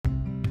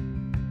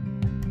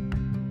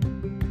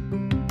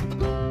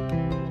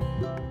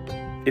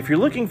If you're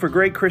looking for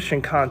great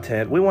Christian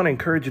content, we want to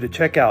encourage you to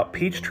check out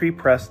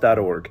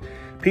peachtreepress.org.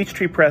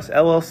 Peachtree Press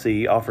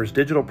LLC offers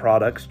digital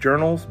products,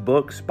 journals,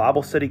 books,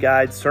 Bible study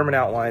guides, sermon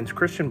outlines,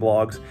 Christian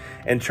blogs,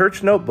 and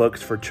church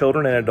notebooks for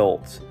children and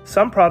adults.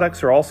 Some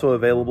products are also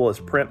available as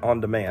print on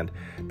demand.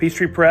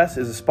 Peachtree Press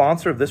is a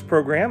sponsor of this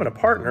program and a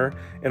partner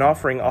in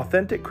offering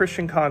authentic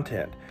Christian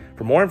content.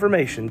 For more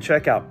information,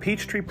 check out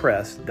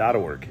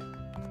peachtreepress.org.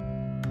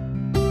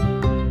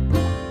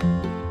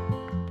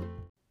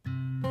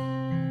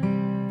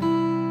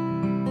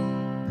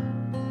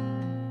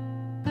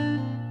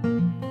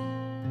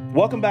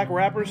 Welcome back,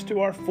 rappers,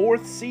 to our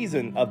fourth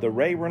season of the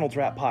Ray Reynolds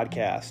Rap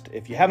Podcast.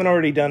 If you haven't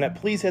already done it,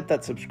 please hit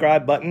that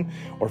subscribe button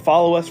or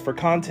follow us for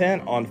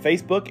content on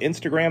Facebook,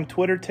 Instagram,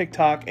 Twitter,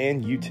 TikTok,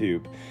 and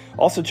YouTube.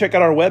 Also, check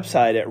out our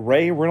website at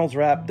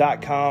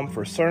rayreynoldsrap.com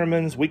for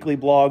sermons, weekly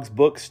blogs,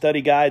 books,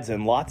 study guides,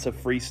 and lots of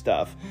free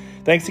stuff.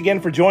 Thanks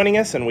again for joining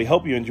us, and we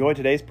hope you enjoy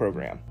today's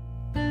program.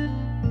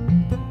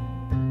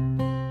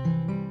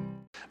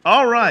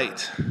 All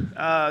right,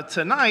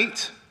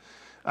 tonight,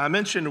 I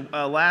mentioned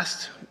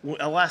last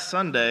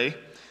Sunday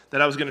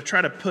that I was going to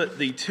try to put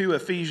the two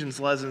Ephesians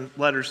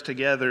letters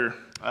together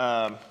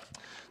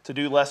to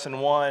do lesson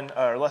 1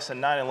 or lesson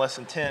 9 and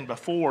lesson 10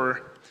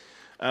 before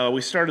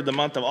we started the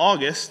month of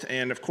August.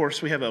 And of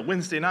course, we have a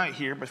Wednesday night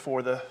here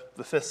before the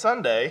fifth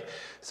Sunday.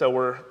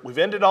 So we've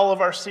ended all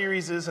of our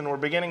series and we're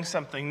beginning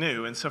something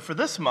new. And so for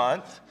this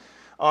month,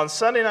 on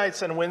Sunday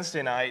nights and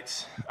Wednesday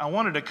nights, I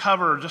wanted to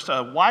cover just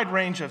a wide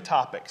range of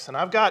topics. And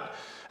I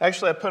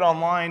put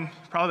online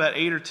probably about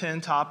 8 or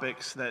 10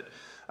 topics that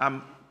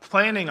I'm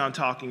planning on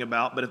talking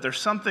about, but if there's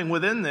something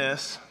within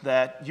this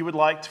that you would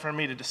like for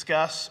me to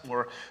discuss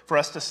or for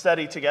us to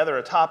study together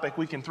a topic,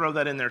 we can throw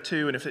that in there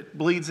too. And if it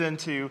bleeds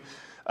into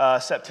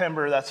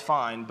September, that's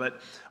fine. But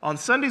on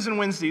Sundays and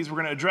Wednesdays, we're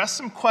going to address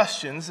some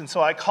questions. And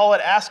so I call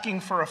it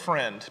asking for a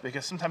friend,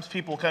 because sometimes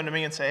people come to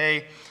me and say,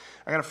 hey,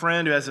 I got a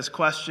friend who has this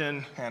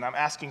question, and I'm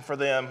asking for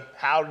them,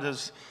 what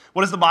does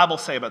the Bible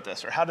say about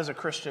this? Or how does a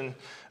Christian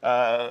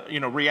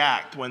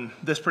react when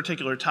this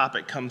particular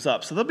topic comes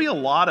up? So there'll be a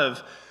lot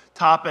of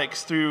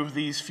topics through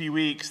these few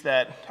weeks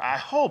that I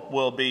hope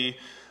will be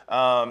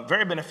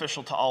very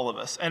beneficial to all of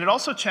us. And it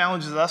also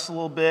challenges us a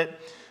little bit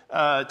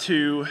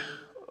to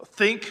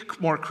think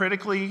more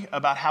critically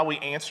about how we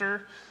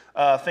answer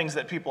things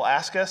that people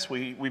ask us.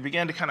 We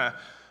began to kind of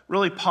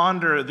really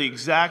ponder the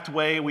exact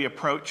way we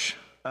approach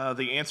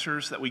the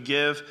answers that we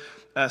give.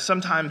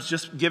 Sometimes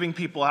just giving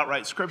people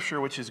outright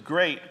scripture, which is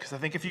great, because I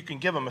think if you can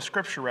give them a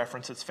scripture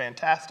reference, it's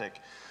fantastic.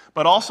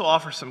 But also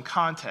offer some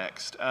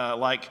context,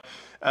 like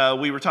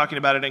we were talking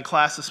about it in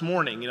class this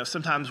morning.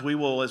 Sometimes we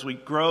will, as we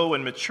grow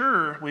and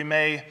mature, we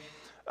may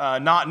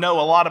not know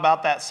a lot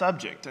about that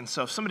subject. And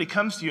so if somebody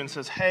comes to you and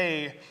says,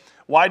 hey,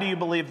 why do you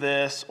believe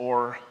this?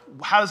 Or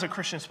how is a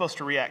Christian supposed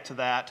to react to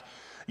that?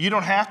 You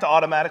don't have to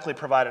automatically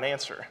provide an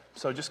answer.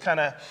 So just kind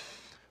of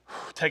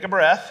take a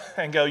breath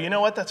and go, you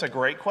know what, that's a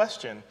great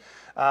question.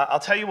 I'll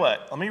tell you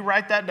what, let me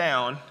write that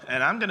down,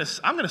 and I'm gonna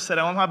sit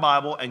down with my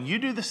Bible, and you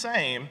do the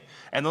same,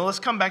 and then let's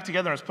come back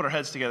together and let's put our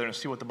heads together and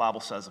see what the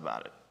Bible says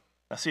about it.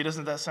 Now see,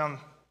 doesn't that sound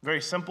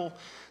very simple?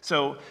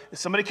 So if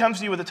somebody comes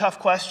to you with a tough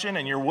question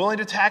and you're willing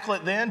to tackle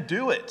it, then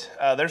do it.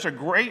 There's a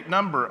great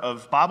number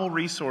of Bible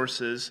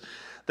resources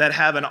that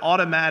have an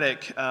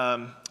automatic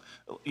a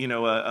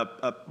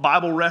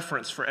Bible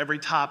reference for every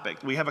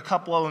topic. We have a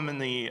couple of them in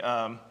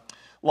the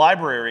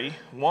library.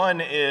 One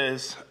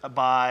is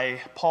by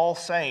Paul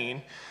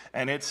Sane,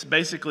 and it's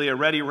basically a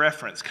ready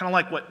reference, kind of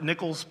like what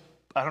Nichols,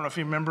 I don't know if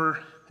you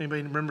remember,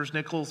 anybody remembers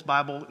Nichols'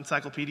 Bible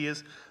encyclopedias?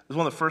 It was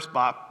one of the first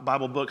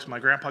Bible books my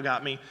grandpa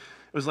got me. It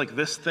was like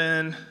this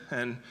thin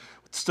and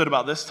stood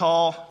about this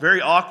tall, very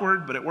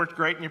awkward, but it worked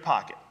great in your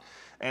pocket.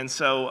 And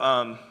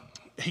so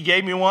he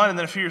gave me one, and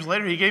then a few years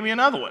later he gave me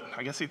another one.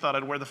 I guess he thought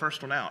I'd wear the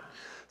first one out.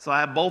 So I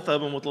have both of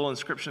them with little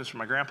inscriptions from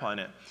my grandpa in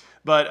it.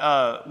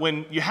 But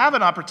when you have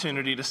an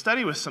opportunity to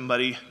study with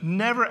somebody,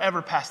 never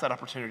ever pass that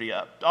opportunity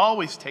up.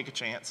 Always take a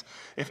chance.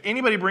 If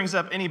anybody brings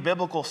up any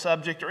biblical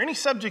subject or any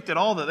subject at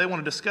all that they want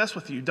to discuss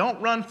with you, don't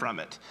run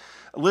from it.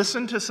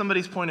 Listen to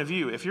somebody's point of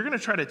view. If you're going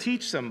to try to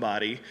teach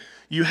somebody,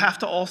 you have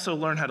to also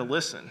learn how to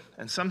listen.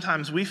 And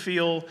sometimes we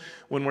feel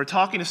when we're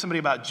talking to somebody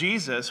about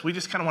Jesus, we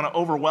just kind of want to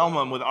overwhelm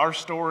them with our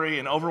story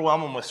and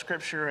overwhelm them with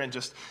scripture and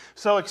just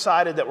so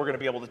excited that we're going to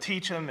be able to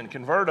teach them and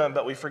convert them,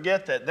 but we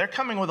forget that they're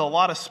coming with a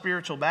lot of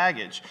spiritual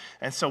baggage.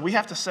 And so we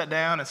have to sit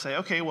down and say,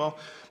 okay, well,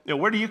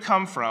 where do you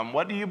come from?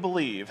 What do you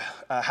believe?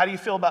 How do you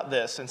feel about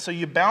this? And so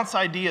you bounce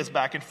ideas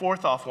back and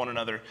forth off one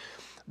another.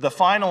 The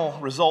final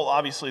result,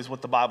 obviously, is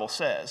what the Bible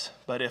says.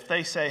 But if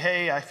they say,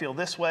 hey, I feel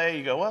this way,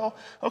 you go, well,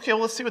 okay,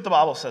 well, let's see what the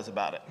Bible says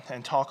about it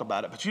and talk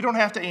about it. But you don't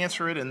have to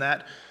answer it in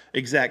that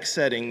exact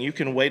setting. You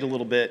can wait a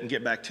little bit and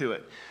get back to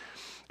it.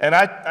 And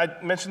I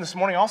mentioned this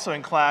morning also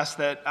in class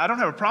that I don't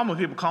have a problem with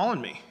people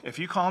calling me. If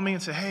you call me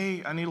and say,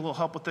 hey, I need a little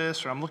help with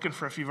this, or I'm looking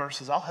for a few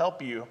verses, I'll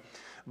help you.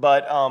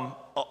 But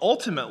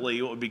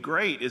ultimately, what would be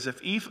great is if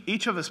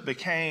each of us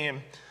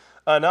became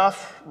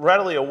enough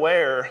readily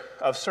aware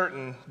of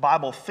certain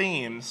Bible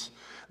themes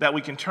that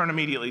we can turn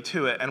immediately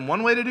to it. And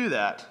one way to do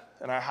that,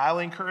 and I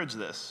highly encourage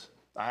this,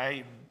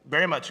 I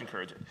very much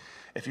encourage it.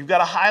 If you've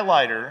got a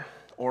highlighter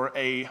or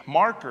a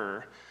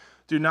marker,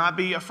 do not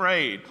be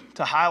afraid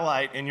to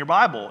highlight in your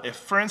Bible. If,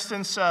 for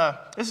instance,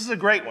 this is a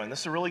great one.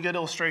 This is a really good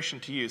illustration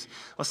to use.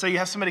 Let's say you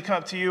have somebody come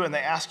up to you and they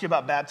ask you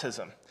about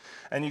baptism.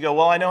 And you go,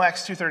 well, I know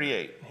Acts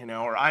 2:38,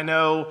 or I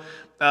know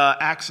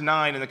Acts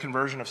 9 and the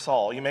conversion of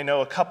Saul. You may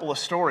know a couple of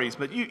stories,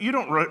 but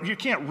you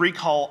can't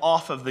recall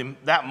off of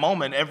that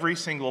moment every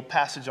single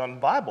passage on the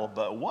Bible.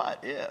 But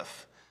what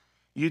if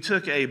you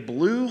took a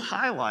blue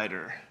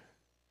highlighter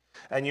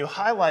and you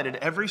highlighted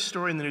every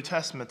story in the New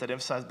Testament that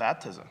emphasized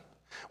baptism?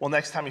 Well,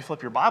 next time you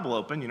flip your Bible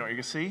open, you know what you're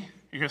going to see?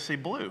 You're going to see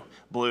blue.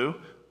 Blue,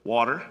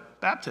 water,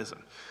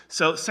 baptism.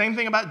 So same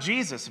thing about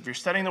Jesus. If you're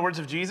studying the words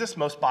of Jesus,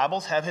 most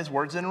Bibles have his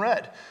words in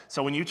red.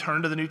 So when you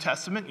turn to the New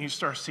Testament and you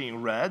start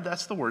seeing red,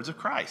 that's the words of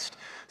Christ.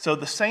 So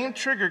the same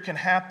trigger can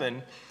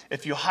happen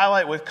if you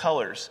highlight with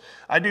colors.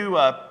 I do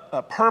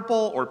a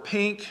purple or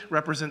pink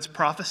represents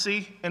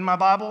prophecy in my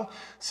Bible.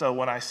 So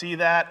when I see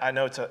that, I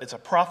know it's a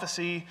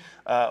prophecy,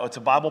 it's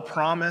a Bible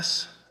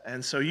promise.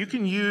 And so you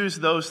can use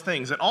those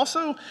things. And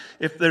also,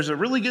 if there's a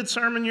really good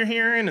sermon you're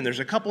hearing and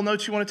there's a couple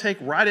notes you want to take,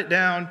 write it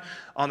down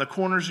on the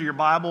corners of your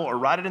Bible or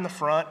write it in the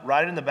front,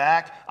 write it in the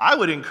back. I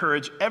would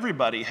encourage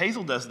everybody.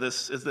 Hazel does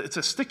this. It's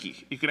a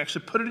sticky. You can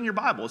actually put it in your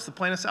Bible. It's the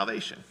plan of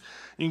salvation.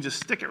 You can just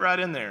stick it right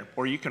in there.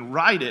 Or you can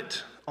write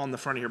it on the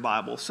front of your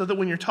Bible so that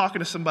when you're talking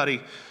to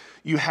somebody,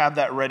 you have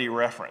that ready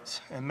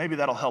reference. And maybe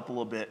that'll help a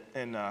little bit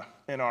in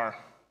our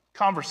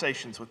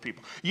conversations with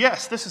people.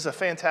 Yes, this is a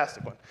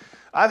fantastic one.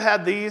 I've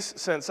had these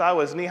since I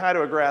was knee-high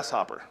to a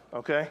grasshopper,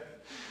 okay?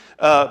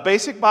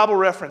 Basic Bible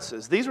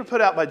references. These were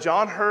put out by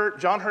John Hurt.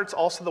 John Hurt's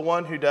also the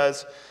one who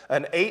does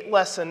an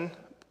 8-lesson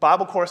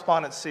Bible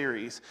correspondence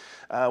series.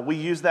 We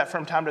use that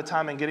from time to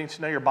time in Getting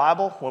to Know Your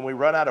Bible when we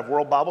run out of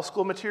World Bible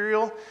School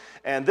material.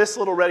 And this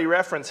little ready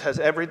reference has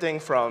everything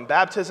from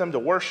baptism to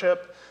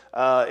worship.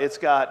 It's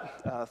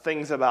got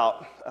things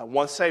about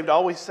once saved,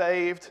 always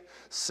saved,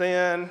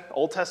 sin,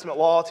 Old Testament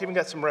law. It's even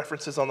got some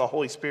references on the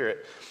Holy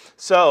Spirit.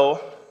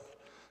 So,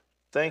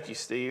 thank you,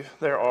 Steve.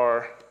 There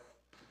are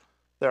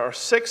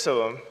 6 of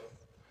them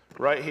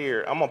right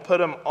here. I'm going to put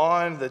them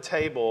on the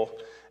table,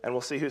 and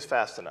we'll see who's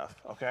fast enough,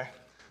 okay?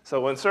 So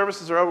when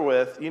services are over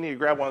with, you need to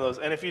grab one of those.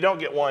 And if you don't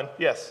get one,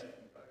 yes?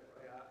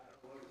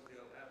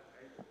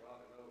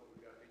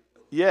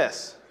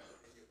 Yes.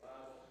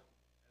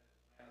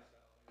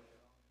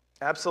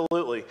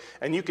 Absolutely.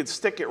 And you could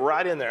stick it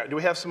right in there. Do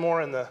we have some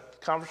more in the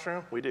conference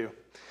room? We do.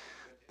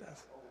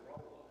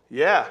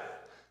 Yeah,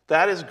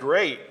 that is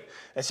great.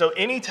 And so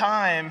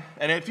anytime,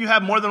 and if you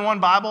have more than one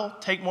Bible,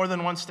 take more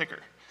than one sticker.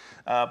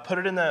 Put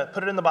it in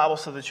the Bible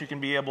so that you can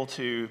be able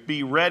to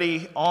be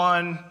ready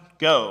on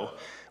go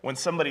when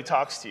somebody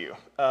talks to you.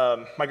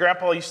 My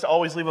grandpa used to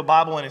always leave a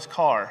Bible in his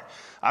car.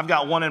 I've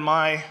got one in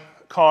my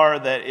car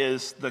that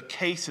is, the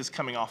case is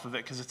coming off of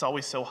it because it's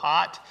always so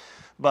hot.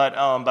 But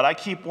I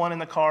keep one in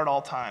the car at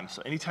all times.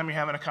 So anytime you're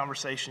having a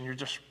conversation, you're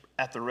just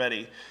at the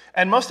ready.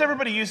 And most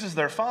everybody uses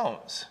their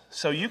phones.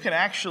 So you can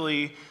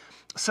actually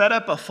set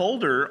up a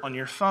folder on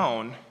your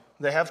phone.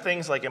 They have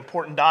things like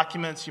important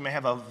documents. You may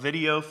have a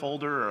video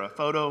folder or a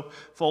photo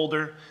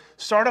folder.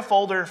 Start a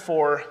folder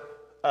for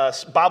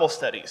Bible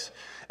studies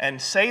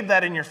and save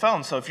that in your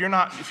phone. So if you're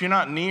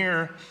not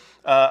near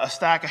a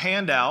stack of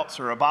handouts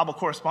or a Bible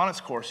correspondence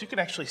course, you can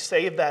actually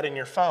save that in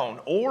your phone.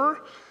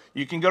 Or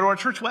you can go to our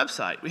church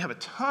website. We have a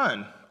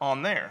ton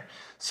on there.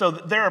 So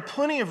there are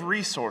plenty of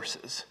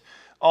resources.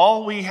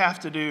 All we have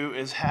to do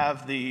is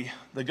have the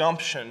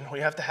gumption. We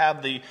have to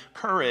have the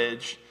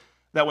courage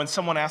that when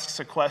someone asks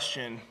a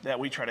question, that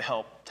we try to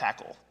help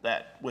tackle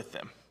that with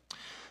them.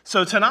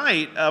 So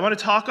tonight, I want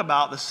to talk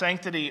about the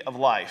sanctity of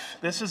life.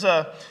 This is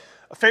a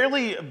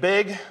fairly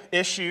big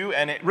issue,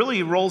 and it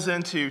really rolls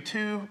into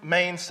 2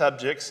 main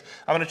subjects.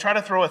 I'm going to try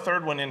to throw a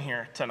third one in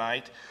here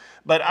tonight.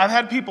 But I've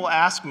had people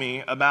ask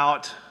me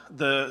about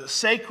the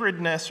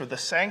sacredness or the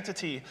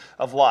sanctity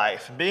of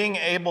life, being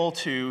able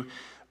to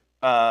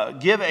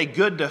give a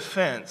good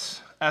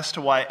defense as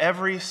to why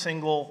every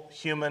single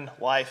human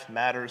life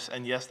matters,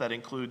 and yes, that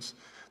includes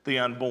the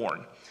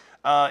unborn.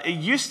 It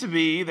used to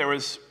be there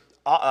was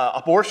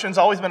abortion's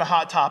always been a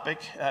hot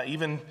topic,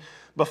 even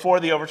before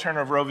the overturn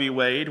of Roe v.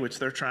 Wade, which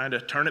they're trying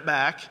to turn it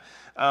back.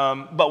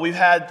 But we've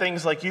had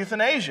things like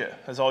euthanasia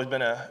has always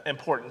been an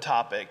important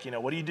topic.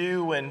 What do you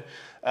do when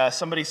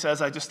somebody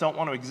says, I just don't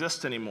want to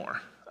exist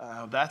anymore?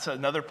 That's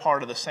another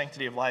part of the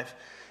sanctity of life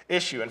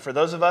issue. And for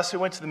those of us who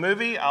went to the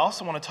movie, I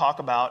also want to talk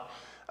about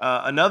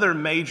another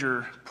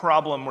major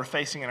problem we're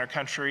facing in our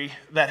country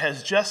that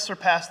has just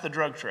surpassed the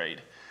drug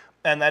trade,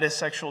 and that is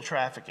sexual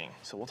trafficking.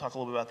 So we'll talk a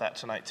little bit about that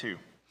tonight too.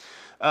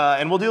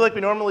 And we'll do like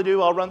we normally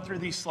do. I'll run through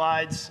these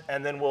slides,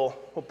 and then we'll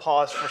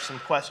pause for some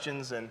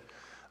questions and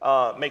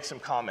make some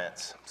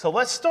comments. So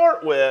let's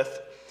start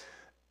with,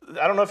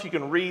 I don't know if you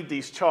can read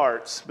these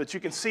charts, but you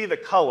can see the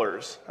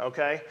colors,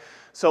 okay?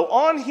 So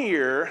on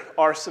here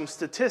are some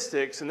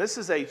statistics, and this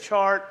is a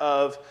chart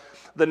of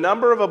the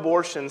number of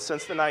abortions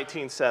since the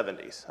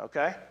 1970s,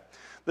 okay?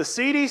 The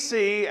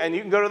CDC, and you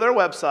can go to their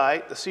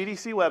website, the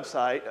CDC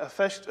website,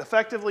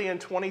 effectively in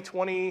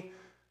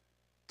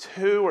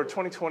 2022 or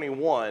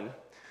 2021,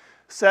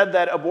 said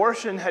that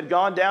abortion had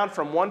gone down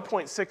from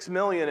 1.6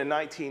 million in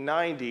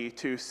 1990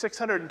 to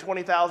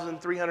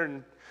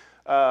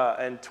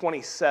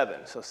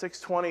 620,327. So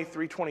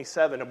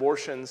 327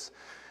 abortions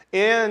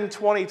in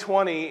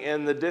 2020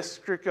 in the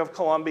District of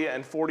Columbia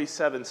and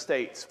 47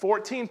 states.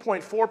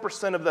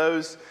 14.4% of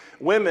those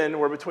women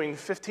were between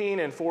 15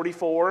 and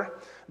 44.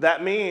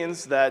 That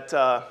means that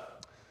a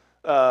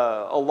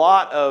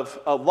lot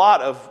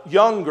of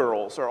young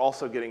girls are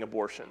also getting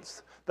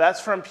abortions.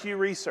 That's from Pew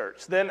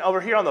Research. Then over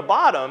here on the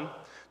bottom,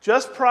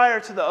 just prior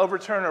to the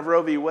overturn of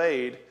Roe v.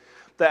 Wade,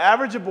 the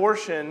average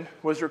abortion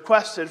was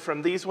requested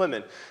from these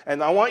women.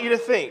 And I want you to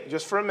think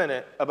just for a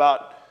minute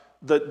about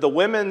the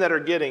women that are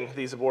getting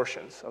these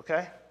abortions,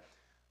 okay?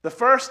 The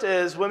first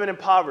is women in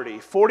poverty.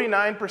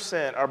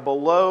 49% are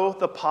below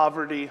the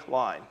poverty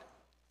line.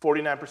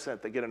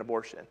 49% that get an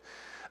abortion.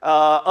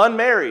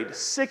 Unmarried,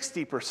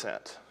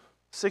 60%.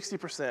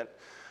 60%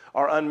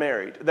 are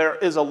unmarried. There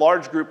is a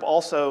large group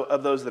also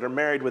of those that are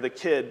married with a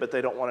kid, but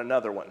they don't want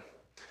another one.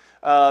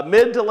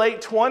 Mid to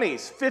late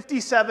 20s,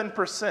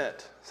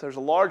 57%. So there's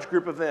a large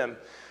group of them.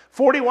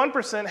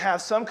 41%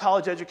 have some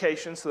college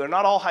education, so they're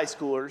not all high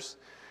schoolers.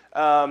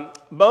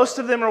 Most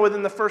of them are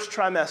within the first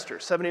trimester,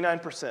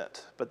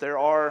 79%. But there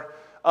are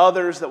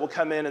others that will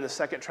come in the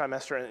second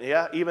trimester, and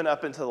even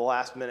up into the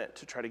last minute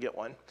to try to get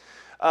one.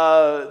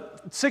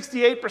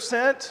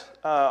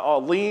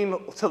 68%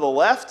 lean to the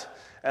left,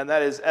 and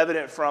that is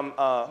evident from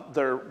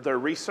their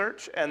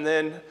research. And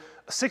then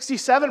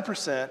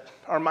 67%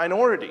 are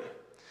minority.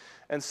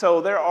 And so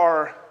there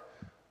are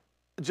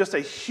just a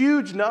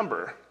huge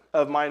number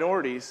of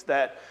minorities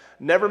that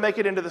never make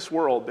it into this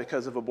world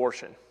because of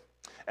abortion.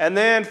 And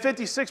then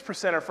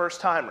 56% are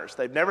first-timers.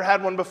 They've never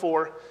had one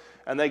before,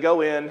 and they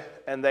go in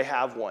and they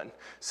have one.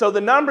 So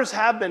the numbers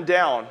have been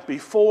down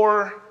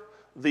before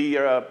the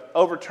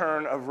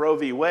overturn of Roe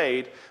v.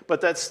 Wade,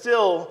 but that's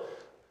still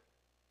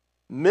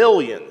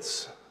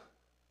millions.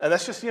 And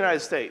that's just the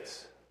United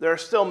States. There are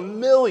still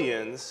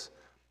millions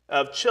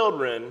of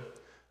children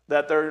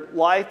that their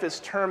life is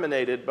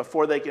terminated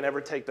before they can ever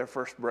take their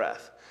first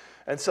breath.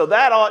 And so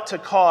that ought to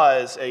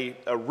cause a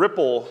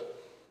ripple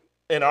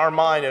in our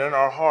mind and in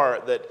our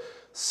heart that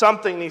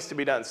something needs to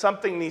be done.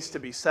 Something needs to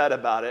be said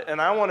about it. And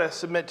I want to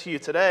submit to you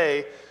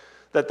today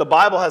that the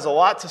Bible has a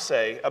lot to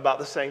say about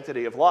the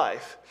sanctity of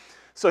life.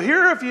 So here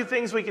are a few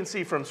things we can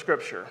see from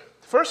Scripture.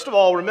 First of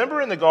all,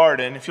 remember in the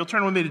garden, if you'll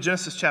turn with me to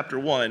Genesis chapter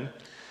 1,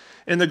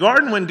 in the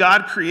garden when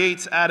God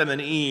creates Adam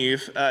and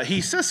Eve,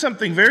 he says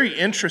something very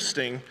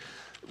interesting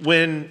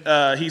when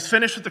he's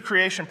finished with the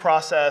creation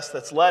process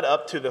that's led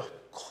up to the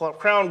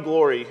crown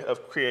glory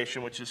of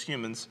creation, which is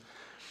humans.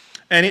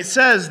 And it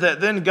says that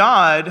then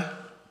God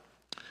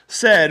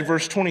said,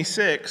 verse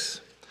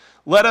 26,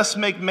 "Let us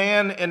make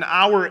man in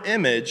our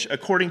image,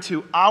 according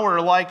to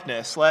our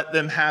likeness. Let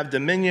them have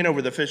dominion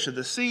over the fish of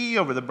the sea,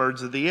 over the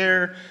birds of the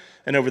air,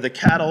 and over the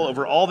cattle,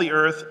 over all the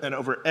earth, and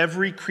over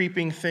every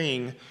creeping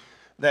thing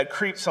that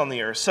creeps on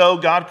the earth." So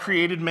God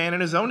created man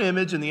in his own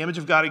image. In the image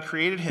of God he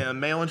created him,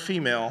 male and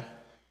female,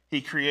 he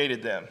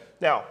created them.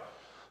 Now,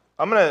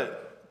 I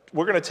want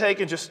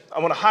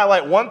to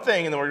highlight one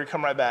thing, and then we're going to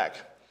come right back.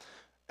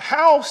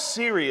 How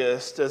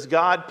serious does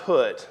God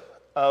put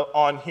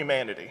on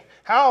humanity?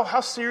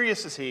 How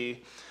serious is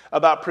he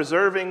about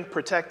preserving,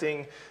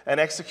 protecting, and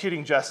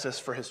executing justice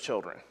for his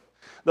children?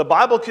 The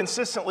Bible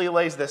consistently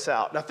lays this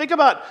out. Now think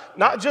about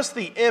not just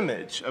the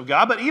image of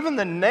God, but even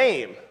the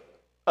name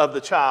of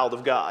the child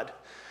of God.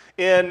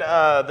 In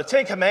the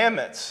Ten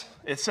Commandments,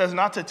 it says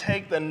not to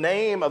take the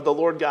name of the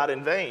Lord God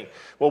in vain.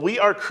 Well, we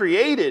are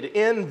created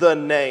in the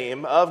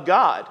name of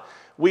God.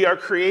 We are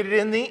created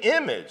in the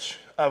image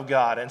of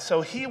God. And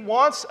so he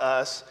wants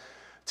us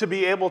to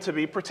be able to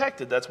be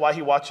protected. That's why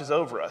he watches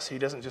over us. He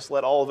doesn't just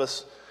let all of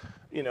us,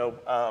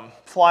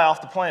 fly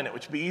off the planet,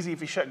 which would be easy if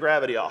he shut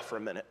gravity off for a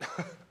minute.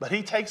 But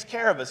he takes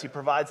care of us. He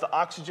provides the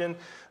oxygen,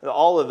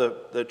 all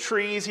of the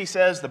trees, he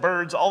says, the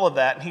birds, all of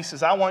that. And he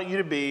says, I want you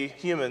to be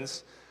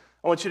humans.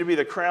 I want you to be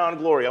the crown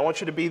glory. I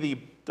want you to be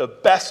the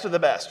best of the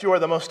best. You are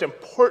the most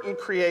important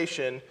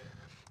creation,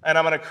 and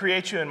I'm going to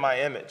create you in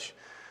my image.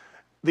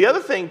 The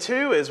other thing,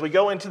 too, is we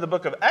go into the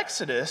book of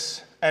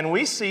Exodus, and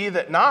we see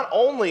that not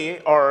only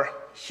are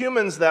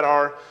humans that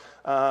are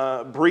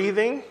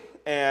breathing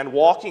and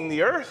walking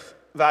the earth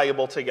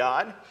valuable to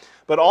God,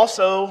 but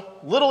also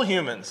little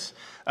humans.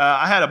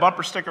 I had a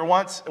bumper sticker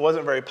once. It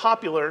wasn't very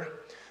popular,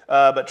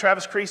 but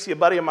Travis Creasy, a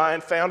buddy of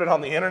mine, found it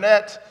on the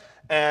internet.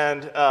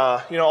 And,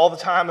 all the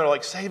time they're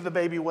like, save the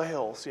baby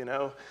whales,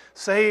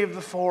 save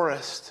the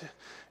forest,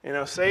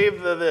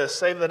 save the this,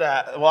 save the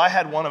that. Well, I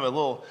had one of a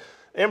little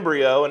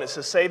embryo, and it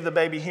says, save the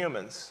baby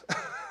humans.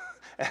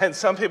 And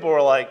some people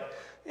were like,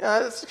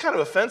 yeah, it's kind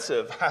of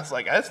offensive. I was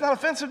like, it's not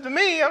offensive to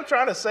me. I'm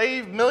trying to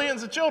save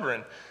millions of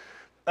children.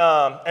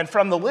 And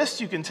from the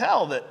list, you can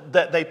tell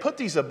that they put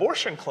these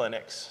abortion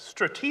clinics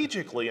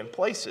strategically in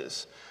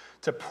places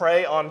to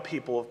prey on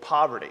people of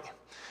poverty.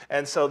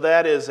 And so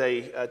that is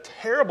a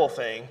terrible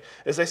thing,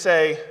 is they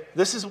say,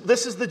 this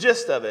is the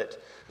gist of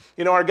it.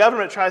 You know, our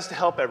government tries to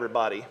help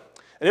everybody,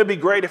 and it would be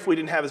great if we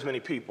didn't have as many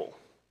people.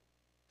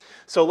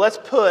 So let's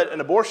put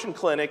an abortion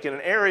clinic in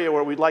an area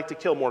where we'd like to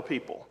kill more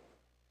people.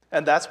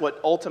 And that's what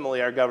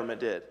ultimately our government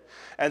did.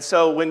 And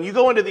so when you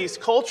go into these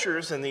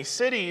cultures and these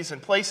cities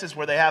and places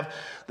where they have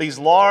these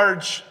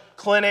large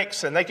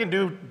clinics and they can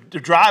do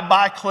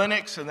drive-by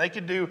clinics and they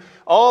can do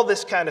all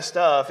this kind of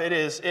stuff,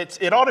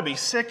 it ought to be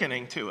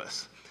sickening to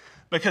us.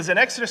 Because in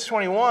Exodus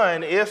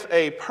 21, if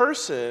a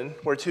person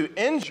were to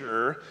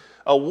injure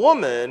a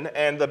woman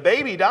and the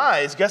baby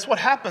dies, guess what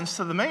happens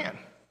to the man?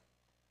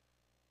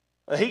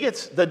 He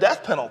gets the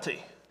death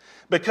penalty.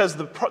 Because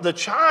the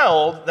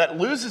child that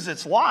loses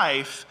its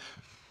life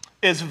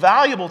is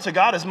valuable to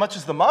God as much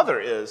as the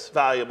mother is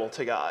valuable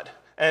to God.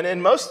 And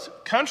in most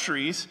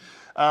countries,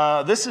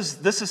 this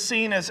is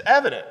seen as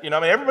evident. You know,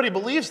 I mean, everybody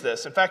believes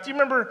this. In fact, you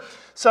remember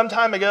some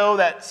time ago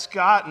that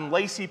Scott and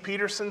Lacey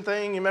Peterson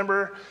thing? You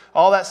remember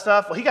all that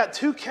stuff? Well, he got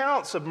 2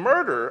 counts of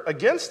murder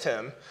against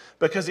him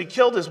because he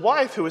killed his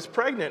wife who was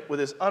pregnant with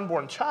his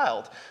unborn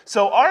child.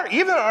 So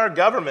even our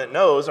government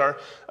knows,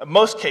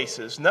 most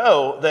cases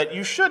know, that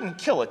you shouldn't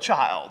kill a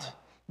child.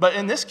 But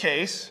in this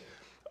case,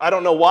 I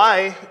don't know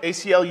why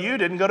ACLU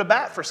didn't go to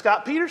bat for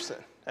Scott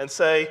Peterson and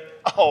say,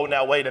 oh,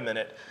 now wait a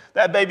minute.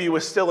 That baby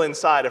was still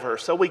inside of her,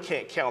 so we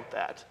can't count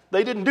that.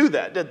 They didn't do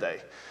that, did they?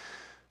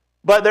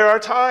 But there are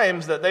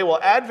times that they will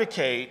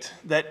advocate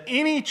that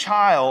any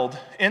child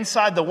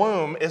inside the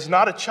womb is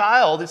not a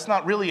child, it's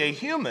not really a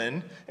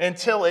human,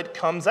 until it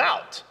comes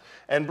out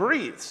and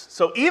breathes.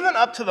 So even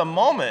up to the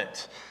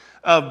moment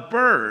of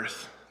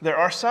birth, there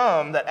are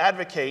some that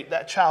advocate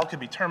that child could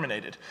be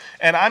terminated.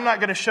 And I'm not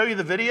going to show you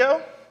the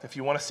video. If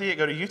you want to see it,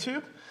 go to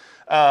YouTube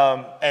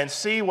and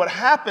see what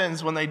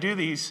happens when they do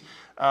these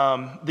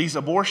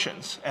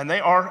abortions. And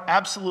they are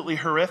absolutely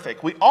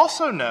horrific. We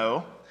also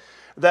know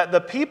that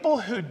the people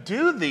who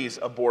do these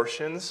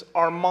abortions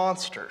are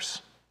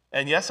monsters.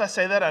 And yes, I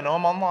say that. I know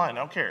I'm online. I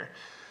don't care.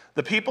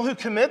 The people who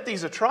commit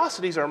these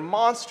atrocities are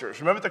monsters.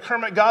 Remember the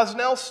Kermit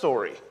Gosnell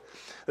story?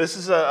 This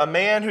is a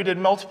man who did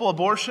multiple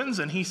abortions,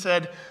 and he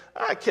said,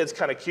 that kid's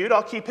kind of cute.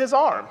 I'll keep his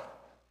arm.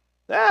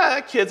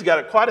 That kid's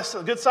got quite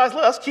a good size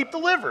liver. Let's keep the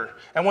liver.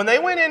 And when they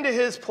went into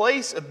his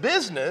place of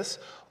business,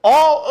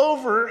 all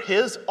over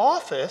his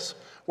office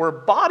were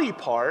body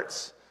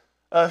parts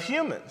of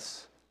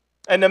humans.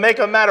 And to make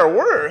a matter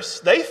worse,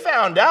 they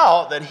found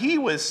out that he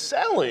was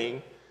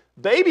selling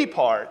baby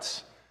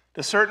parts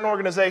to certain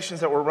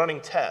organizations that were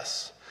running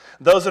tests.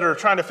 Those that are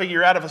trying to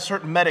figure out if a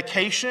certain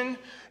medication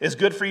is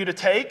good for you to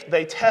take,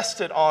 they test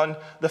it on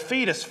the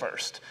fetus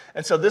first.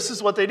 And so this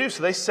is what they do.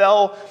 So they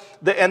sell,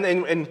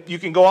 and you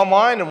can go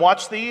online and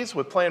watch these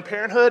with Planned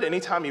Parenthood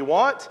anytime you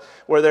want,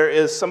 where there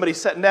is somebody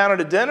sitting down at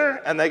a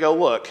dinner and they go,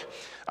 look,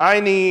 I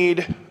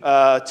need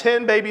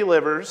 10 baby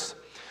livers,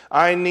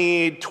 I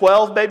need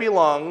 12 baby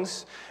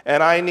lungs,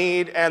 and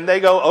they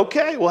go,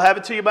 okay, we'll have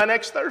it to you by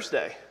next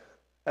Thursday.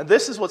 And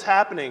this is what's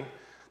happening.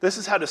 This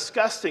is how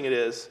disgusting it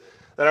is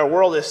that our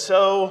world is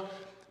so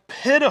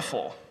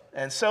pitiful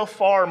and so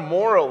far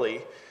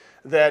morally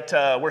that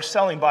we're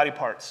selling body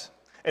parts.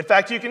 In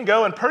fact, you can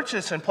go and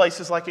purchase in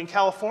places like in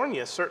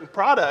California certain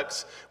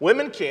products,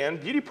 women can,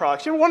 beauty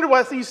products. You ever wonder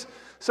why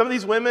some of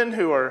these women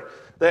who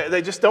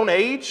they just don't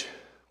age?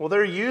 Well,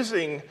 they're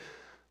using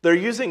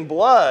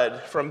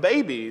blood from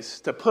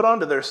babies to put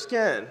onto their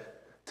skin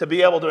to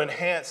be able to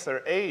enhance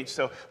their age.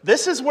 So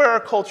this is where our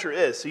culture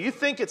is. So you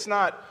think it's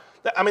not,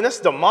 I mean, that's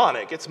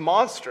demonic. It's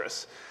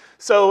monstrous.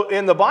 So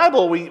in the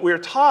Bible, we're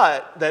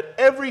taught that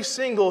every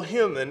single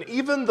human,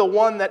 even the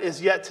one that is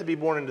yet to be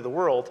born into the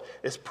world,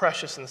 is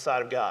precious in the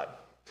sight of God.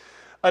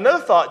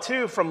 Another thought,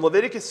 too, from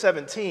Leviticus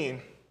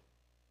 17,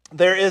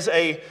 there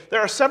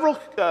are several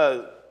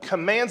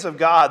commands of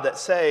God that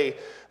say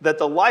that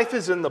the life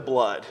is in the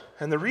blood.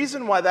 And the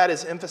reason why that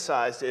is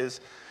emphasized is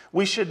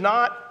we should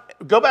not,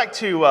 go back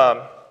to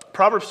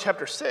Proverbs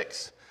chapter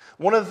 6.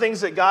 One of the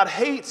things that God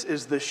hates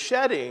is the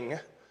shedding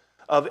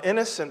of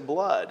innocent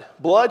blood.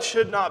 Blood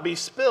should not be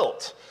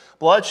spilt.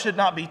 Blood should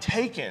not be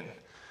taken.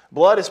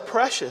 Blood is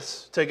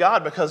precious to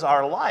God because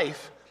our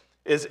life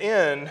is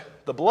in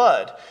the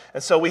blood.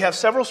 And so we have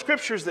several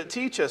scriptures that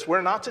teach us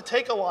we're not to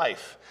take a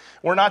life.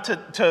 We're not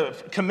to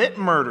commit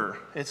murder.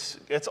 It's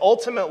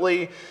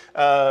ultimately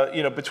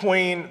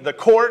between the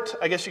court,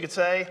 I guess you could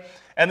say,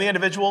 and the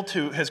individual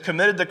who has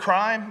committed the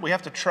crime. We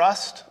have to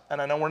trust,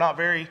 and I know we're not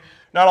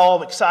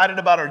all excited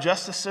about our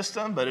justice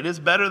system, but it is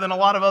better than a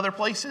lot of other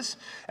places.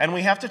 And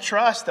we have to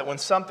trust that when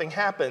something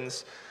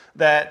happens,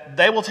 that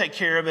they will take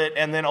care of it,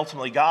 and then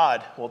ultimately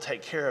God will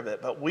take care of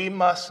it. But we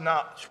must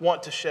not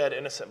want to shed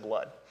innocent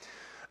blood.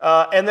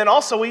 And then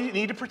also we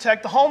need to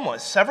protect the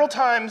homeless. Several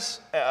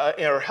times,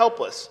 or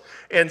helpless.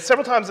 And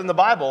several times in the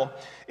Bible,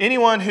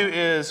 anyone who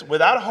is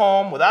without a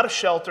home, without a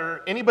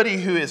shelter, anybody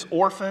who is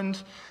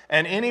orphaned,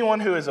 and anyone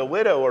who is a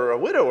widow or a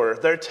widower,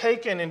 they're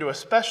taken into a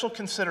special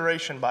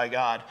consideration by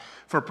God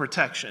for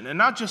protection. And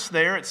not just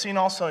there, it's seen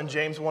also in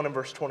James 1 and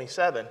verse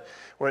 27,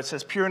 where it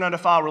says, pure and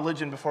undefiled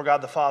religion before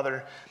God the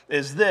Father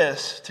is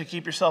this, to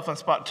keep yourself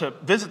unspotted, to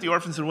visit the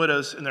orphans and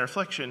widows in their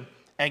affliction,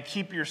 and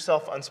keep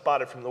yourself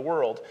unspotted from the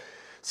world.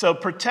 So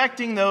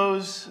protecting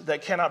those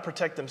that cannot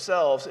protect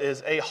themselves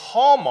is a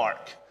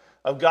hallmark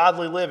of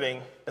godly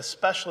living,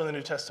 especially in the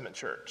New Testament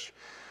church.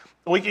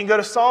 We can go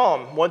to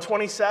Psalm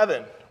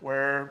 127,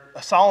 where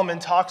Solomon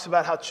talks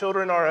about how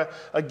children are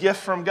a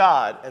gift from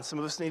God. And some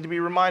of us need to be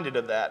reminded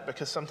of that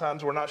because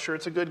sometimes we're not sure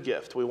it's a good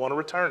gift. We want to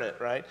return it,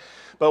 right?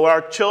 But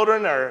our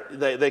children,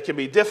 they can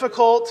be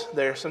difficult.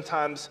 They're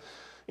sometimes,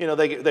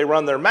 they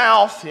run their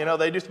mouth,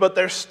 but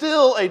they're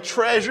still a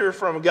treasure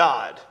from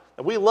God.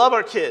 And we love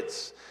our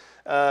kids.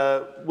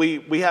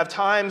 We have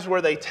times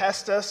where they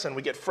test us and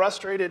we get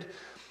frustrated,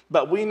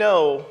 but we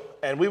know,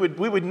 and we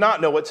would not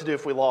know what to do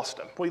if we lost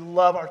them. We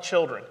love our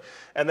children,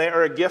 and they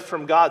are a gift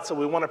from God, so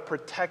we want to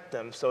protect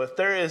them. So if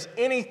there is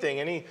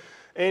anything,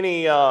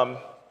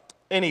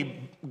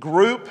 any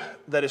group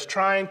that is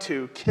trying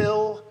to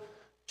kill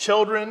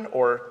children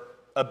or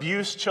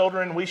abuse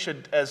children, we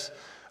should, as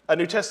a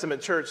New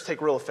Testament church,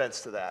 take real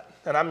offense to that.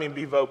 And I mean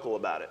be vocal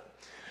about it.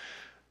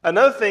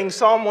 Another thing,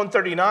 Psalm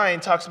 139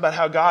 talks about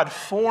how God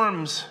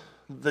forms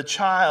the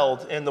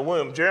child in the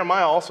womb.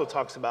 Jeremiah also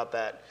talks about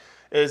that,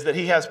 is that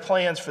he has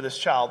plans for this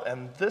child.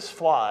 And this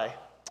fly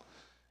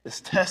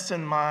is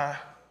testing my,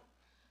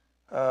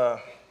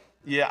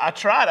 I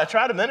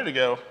tried a minute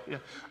ago. Yeah.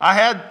 I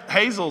had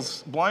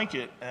Hazel's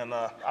blanket, and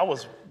I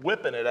was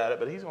whipping it at it,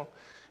 but he's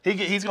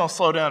going to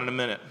slow down in a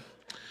minute.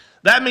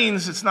 That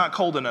means it's not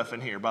cold enough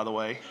in here, by the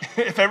way.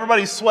 If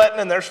everybody's sweating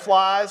and there's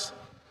flies,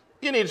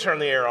 you need to turn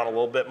the air on a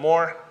little bit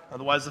more.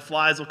 Otherwise, the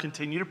flies will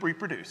continue to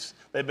reproduce.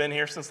 They've been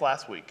here since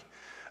last week.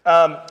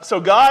 So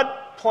God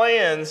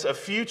plans a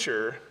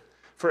future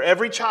for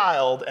every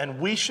child, and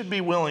we should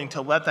be willing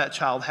to let that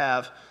child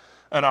have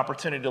an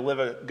opportunity to live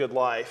a good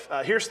life.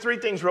 Here's 3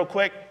 things real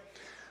quick.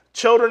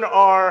 Children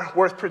are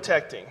worth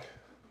protecting.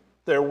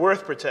 They're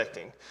worth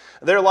protecting.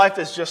 Their life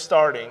is just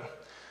starting.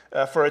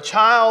 For a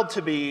child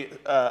to be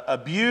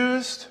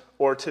abused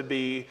or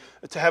to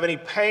have any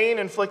pain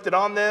inflicted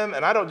on them,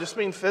 and I don't just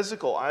mean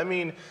physical, I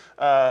mean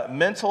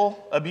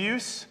mental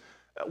abuse,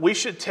 we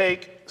should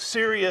take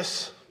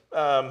serious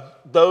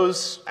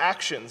those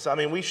actions. I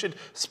mean, we should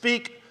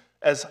speak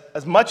as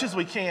much as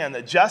we can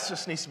that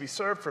justice needs to be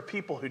served for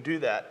people who do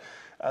that.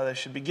 They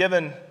should be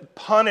given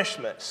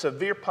punishment,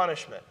 severe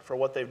punishment for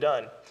what they've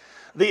done.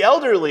 The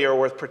elderly are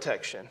worth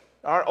protection.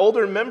 Our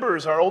older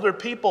members, our older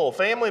people,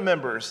 family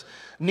members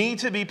need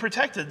to be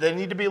protected. They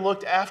need to be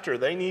looked after.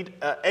 They need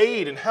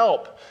aid and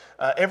help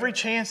every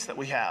chance that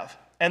we have.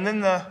 And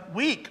then the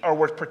weak are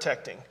worth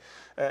protecting.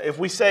 If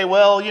we say,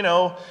 well,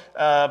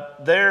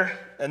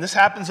 and this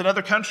happens in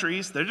other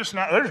countries, they're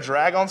a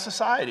drag on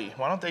society.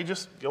 Why don't they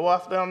just go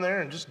off down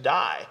there and just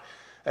die?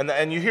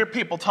 And you hear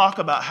people talk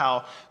about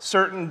how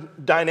certain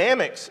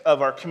dynamics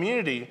of our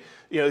community,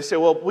 they say,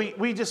 well,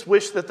 we just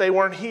wish that they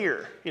weren't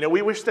here.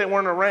 We wish they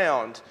weren't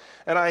around.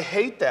 And I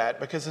hate that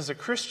because as a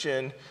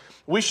Christian,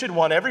 we should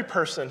want every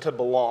person to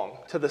belong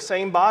to the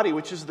same body,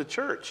 which is the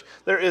church.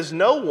 There is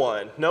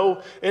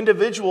no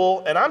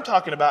individual, and I'm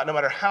talking about no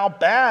matter how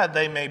bad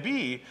they may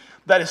be,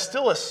 that is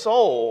still a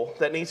soul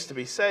that needs to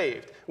be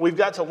saved. We've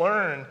got to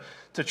learn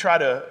to try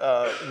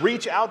to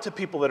reach out to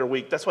people that are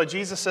weak. That's why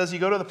Jesus says you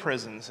go to the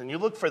prisons and you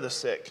look for the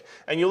sick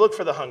and you look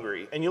for the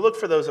hungry and you look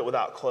for those that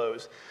without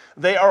clothes.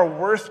 They are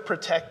worth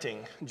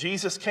protecting.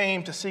 Jesus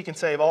came to seek and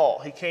save all.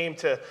 He came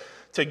to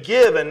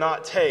give and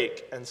not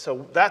take. And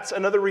so that's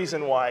another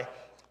reason why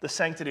the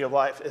sanctity of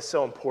life is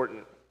so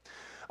important.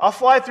 I'll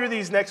fly through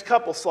these next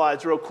couple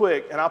slides real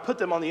quick, and I'll put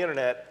them on the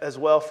internet as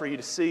well for you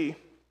to see.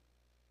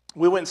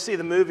 We went and see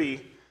the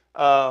movie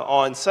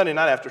on Sunday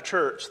night after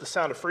church, The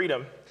Sound of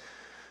Freedom.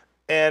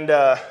 And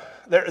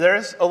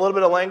there's a little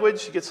bit of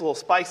language. It gets a little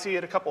spicy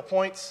at a couple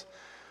points.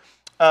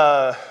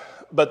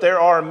 But there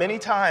are many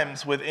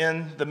times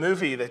within the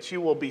movie that you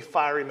will be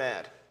fiery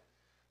mad,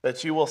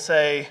 that you will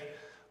say,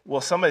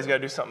 well, somebody's got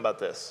to do something about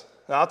this.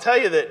 Now, I'll tell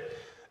you that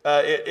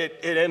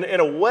in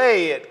a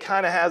way, it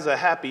kind of has a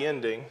happy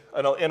ending,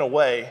 in a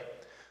way,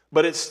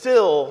 but it's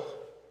still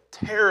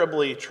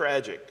terribly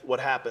tragic what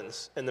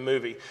happens in the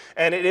movie.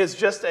 And it is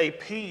just a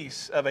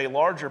piece of a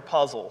larger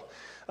puzzle.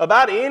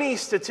 About any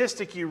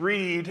statistic you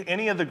read,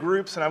 any of the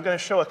groups, and I'm going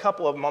to show a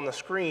couple of them on the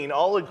screen,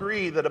 all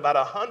agree that about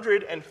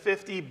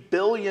 $150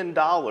 billion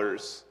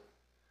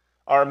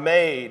are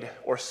made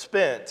or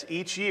spent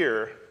each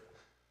year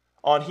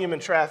on human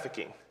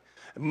trafficking.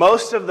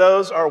 Most of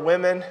those are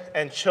women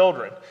and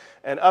children.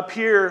 And up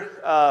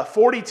here,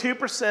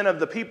 42% of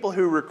the people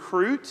who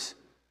recruit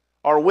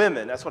are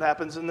women. That's what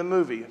happens in the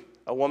movie.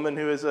 A woman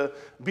who is a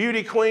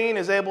beauty queen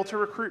is able to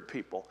recruit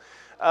people.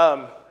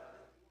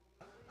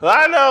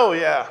 I know,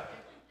 yeah.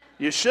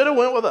 You should have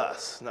went with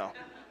us. No.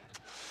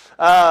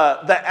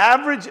 The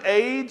average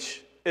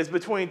age is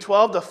between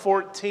 12 to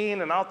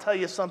 14, and I'll tell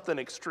you something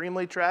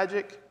extremely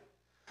tragic.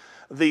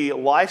 The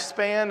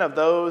lifespan of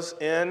those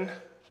in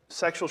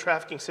sexual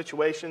trafficking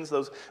situations,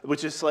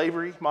 which is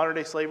slavery,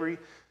 modern-day slavery,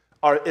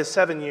 is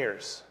 7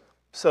 years.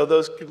 So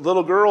those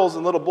little girls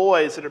and little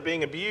boys that are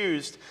being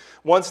abused,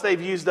 once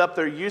they've used up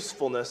their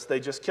usefulness,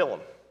 they just kill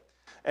them.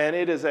 And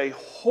it is a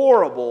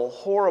horrible,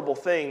 horrible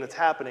thing that's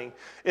happening.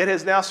 It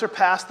has now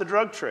surpassed the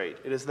drug trade.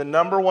 It is the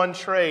number one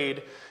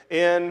trade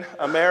in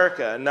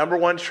America, number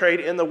one trade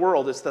in the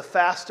world. It's the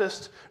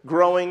fastest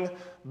growing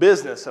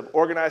business of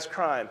organized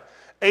crime.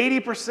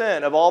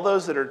 80% of all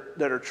those that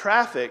are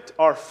trafficked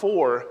are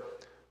for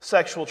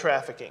sexual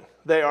trafficking.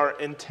 They are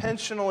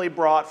intentionally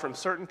brought from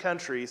certain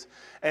countries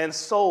and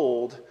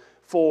sold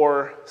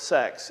for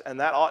sex, and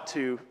that ought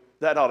to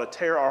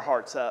tear our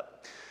hearts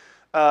up.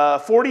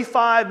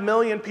 45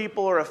 million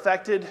people are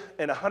affected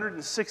in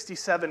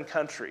 167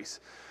 countries.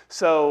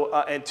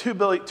 So, and 2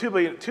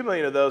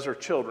 million of those are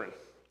children.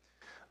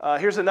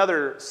 Here's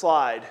another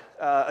slide.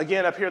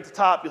 Again, up here at the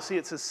top, you'll see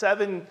it says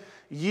 7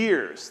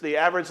 years, the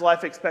average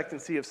life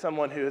expectancy of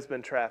someone who has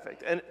been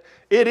trafficked. And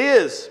it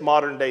is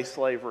modern-day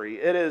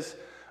slavery. It is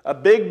a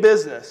big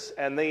business,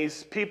 and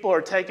these people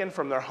are taken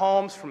from their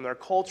homes, from their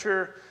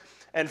culture,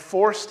 and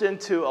forced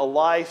into a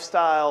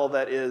lifestyle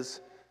that is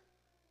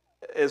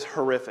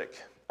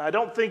horrific. I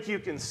don't think you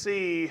can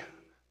see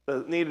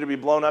the needed to be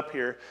blown up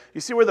here.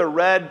 You see where the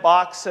red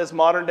box says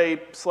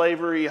modern-day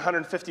slavery,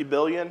 150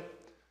 billion?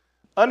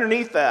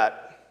 Underneath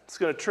that, it's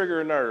going to trigger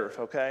a nerve,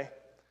 okay?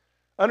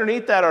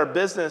 Underneath that are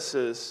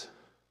businesses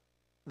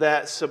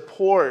that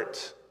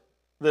support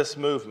this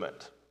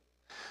movement.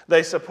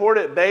 They support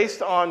it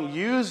based on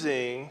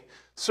using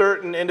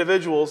certain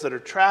individuals that are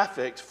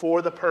trafficked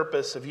for the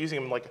purpose of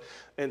using them, like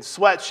in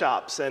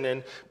sweatshops and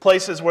in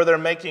places where they're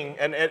making,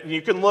 and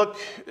you can look,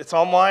 it's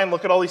online,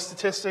 look at all these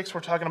statistics.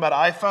 We're talking about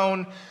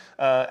iPhone,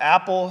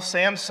 Apple,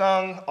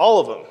 Samsung, all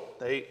of them.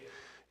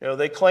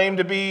 They claim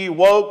to be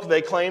woke,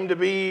 they claim to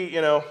be,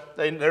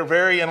 they're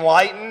very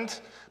enlightened,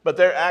 but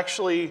they're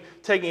actually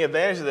taking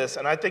advantage of this.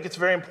 And I think it's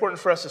very important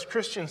for us as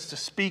Christians to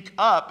speak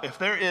up if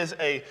there is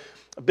a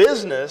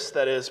business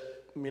that is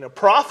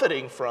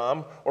profiting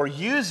from or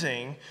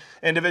using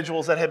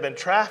individuals that have been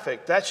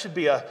trafficked. That should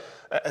be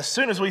as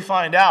soon as we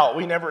find out,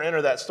 we never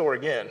enter that store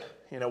again.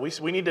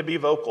 We need to be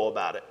vocal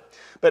about it.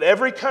 But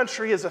every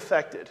country is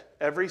affected,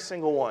 every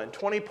single one.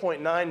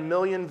 20.9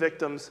 million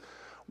victims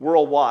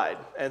worldwide.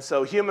 And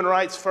so Human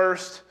Rights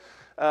First,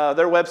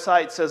 their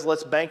website says,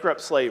 let's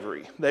bankrupt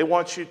slavery. They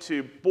want you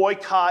to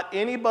boycott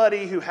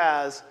anybody who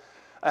has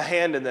a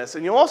hand in this.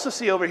 And you'll also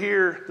see over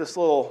here, this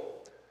little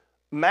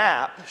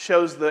map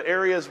shows the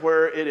areas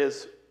where it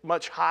is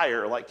much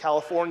higher, like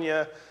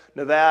California,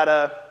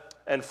 Nevada,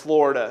 and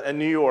Florida, and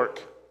New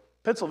York.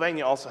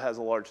 Pennsylvania also has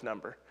a large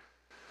number.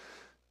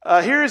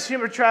 Here's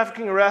human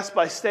trafficking arrests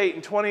by state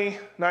in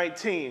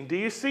 2019. Do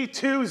you see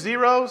 2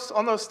 zeros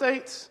on those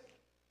states?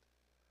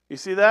 You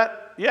see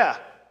that? Yeah.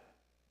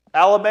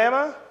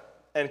 Alabama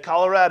and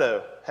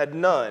Colorado had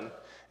none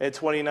in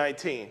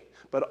 2019.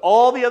 But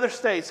all the other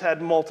states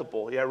had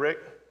multiple. Yeah, Rick?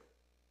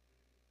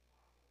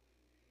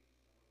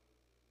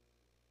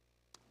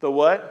 The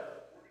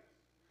what?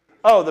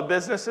 Oh, the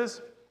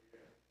businesses?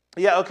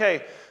 Yeah,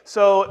 okay.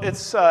 So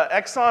it's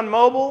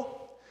ExxonMobil,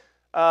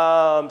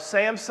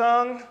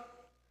 Samsung,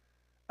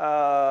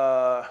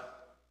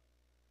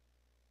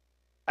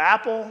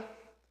 Apple.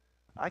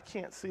 I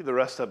can't see the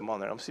rest of them on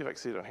there. Let me see if I can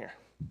see it on here.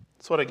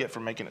 That's what I get for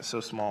making it so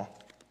small.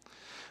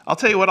 I'll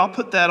tell you what, I'll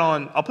put that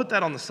on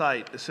the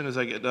site as soon as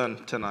I get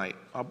done tonight.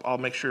 I'll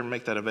make sure and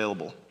make that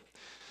available.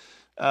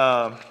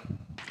 And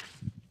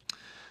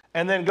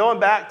then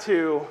going back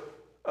to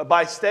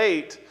by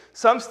state,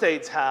 some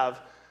states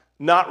have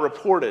not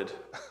reported,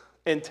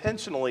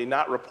 intentionally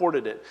not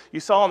reported it.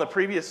 You saw on the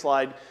previous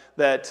slide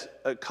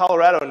that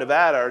Colorado and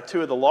Nevada are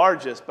 2 of the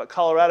largest, but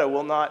California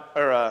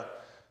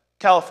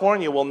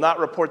will not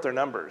report their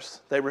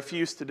numbers. They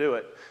refuse to do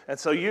it. And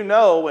so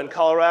when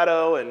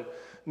Colorado and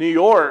New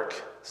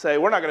York say,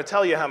 we're not going to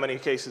tell you how many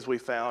cases we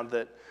found,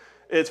 that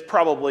it's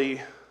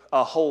probably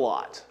a whole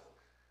lot.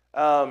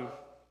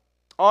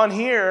 On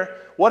here,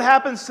 what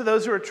happens to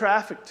those who are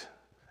trafficked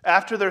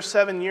after their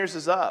 7 years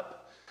is up?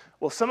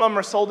 Well, some of them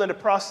are sold into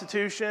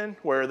prostitution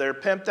where they're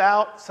pimped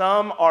out.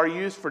 Some are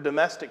used for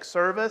domestic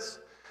service.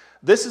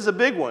 This is a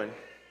big one.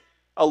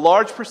 A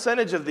large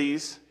percentage of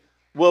these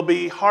will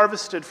be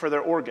harvested for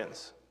their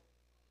organs.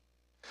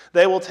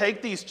 They will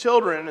take these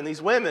children and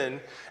these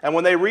women, and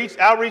when they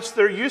outreach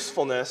their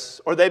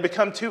usefulness or they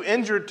become too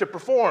injured to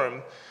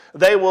perform,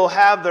 they will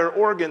have their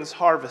organs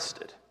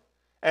harvested.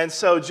 And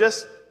so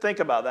just think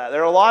about that. There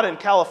are a lot in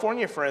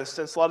California, for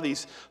instance, a lot of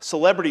these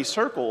celebrity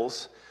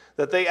circles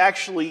that they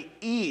actually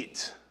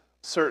eat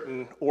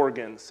certain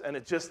organs. And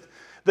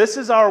this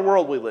is our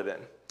world we live in.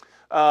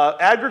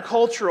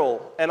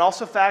 Agricultural and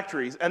also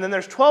factories. And then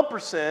there's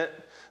 12%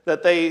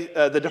 that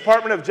the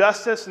Department of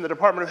Justice and the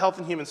Department of Health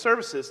and Human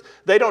Services,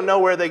 they don't know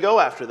where they go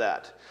after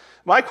that.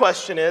 My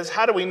question is,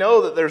 how do we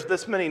know that there's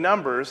this many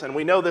numbers and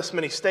we know this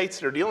many states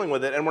that are dealing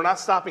with it and we're not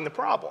stopping the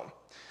problem?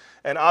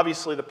 And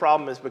obviously the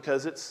problem is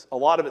because a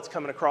lot of it's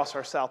coming across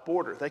our south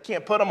border. They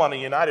can't put them on a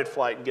United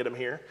flight and get them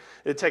here.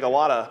 It'd take a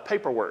lot of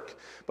paperwork.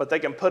 But they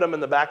can put them in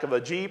the back of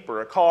a Jeep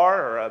or a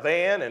car or a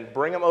van and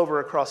bring them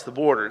over across the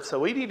border. So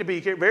we need to be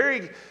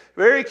very,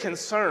 very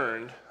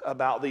concerned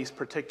about these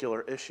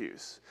particular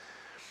issues.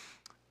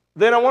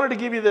 Then I wanted to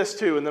give you this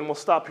too, and then we'll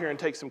stop here and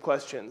take some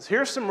questions.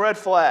 Here's some red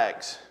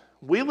flags.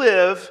 We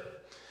live,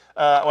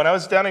 when I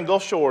was down in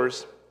Gulf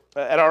Shores,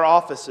 at our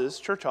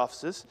offices, church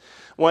offices,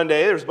 one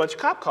day there was a bunch of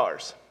cop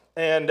cars.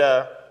 And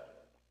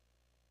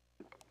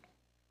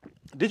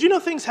did you know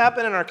things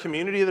happen in our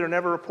community that are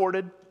never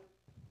reported?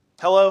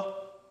 Hello?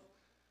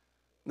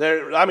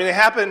 They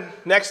happen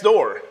next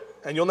door,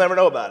 and you'll never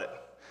know about it.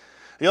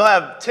 You'll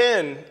have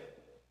 10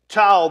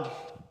 child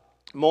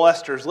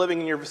molesters living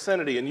in your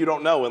vicinity, and you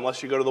don't know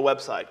unless you go to the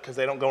website, because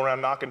they don't go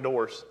around knocking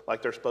doors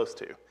like they're supposed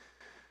to.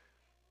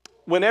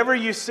 Whenever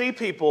you see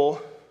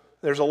people,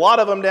 there's a lot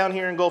of them down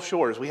here in Gulf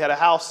Shores. We had a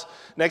house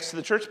next to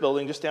the church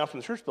building, just down from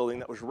the church building,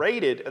 that was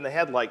raided, and they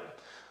had like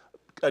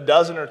a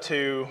dozen or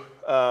two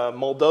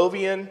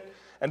Moldovan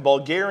and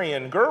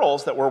Bulgarian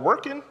girls that were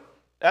working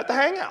at the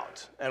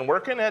Hangout and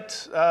working at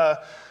the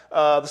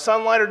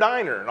Sunlighter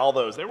Diner and all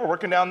those. They were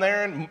working down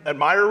there in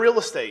Admire Real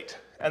Estate,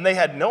 and they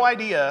had no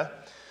idea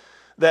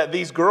that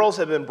these girls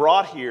had been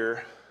brought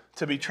here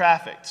to be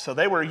trafficked. So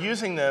they were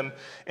using them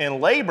in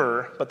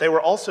labor, but they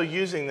were also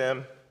using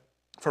them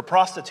for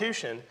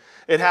prostitution.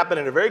 It happened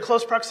in a very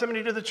close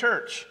proximity to the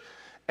church,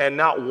 and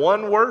not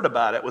one word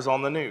about it was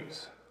on the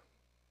news.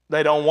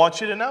 They don't want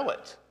you to know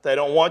it. They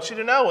don't want you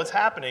to know what's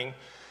happening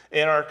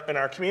in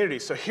our community.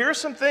 So here's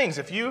some things.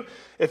 If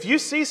you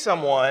see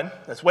someone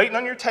that's waiting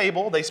on your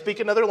table, they speak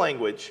another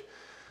language,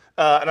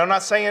 and I'm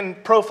not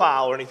saying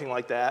profile or anything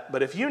like that,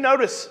 but if you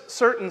notice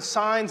certain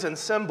signs and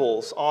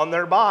symbols on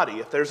their body,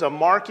 if there's a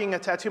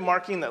tattoo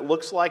marking that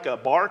looks like a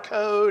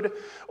barcode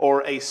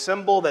or a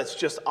symbol that's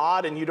just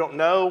odd and you don't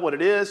know what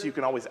it is, you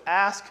can always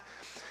ask.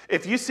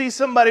 If you see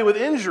somebody with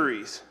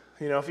injuries,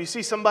 if you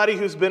see somebody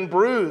who's been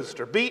bruised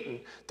or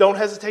beaten, don't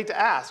hesitate to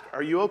ask,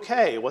 are you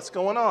okay? What's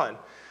going on?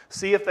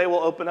 See if they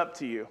will open up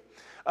to you.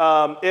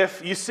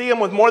 If you see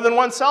them with more than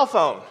one cell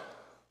phone,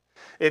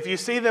 if you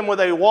see them with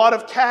a wad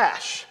of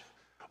cash,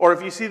 or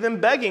if you see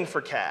them begging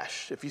for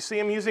cash, if you see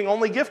them using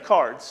only gift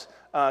cards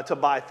to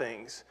buy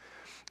things,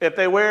 if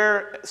they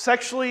wear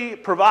sexually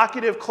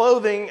provocative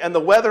clothing and the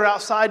weather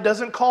outside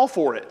doesn't call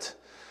for it.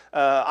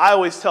 I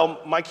always tell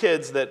my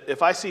kids that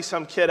if I see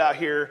some kid out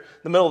here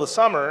in the middle of the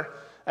summer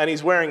and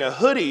he's wearing a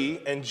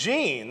hoodie and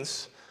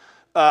jeans,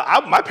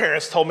 my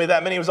parents told me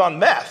that meant he was on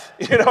meth.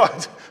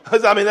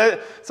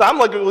 So I'm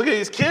looking at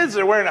these kids,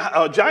 they're wearing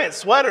a giant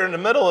sweater in the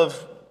middle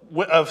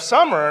of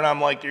summer, and I'm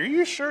like, are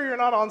you sure you're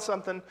not on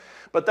something?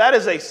 But that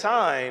is a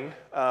sign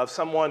of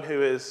someone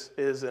who is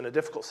in a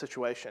difficult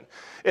situation.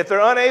 If they're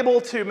unable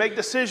to make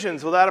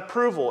decisions without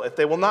approval, if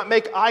they will not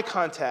make eye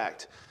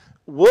contact,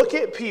 look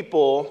at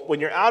people when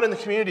you're out in the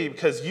community,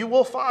 because you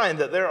will find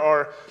that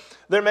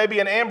there may be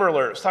an Amber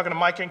Alert. I was talking to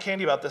Mike and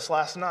Candy about this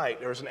last night.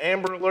 There was an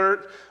Amber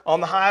Alert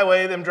on the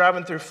highway, them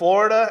driving through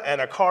Florida,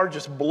 and a car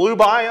just blew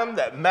by him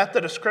that met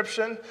the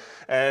description,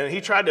 and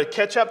he tried to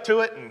catch up to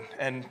it,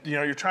 and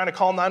you're trying to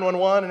call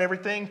 911 and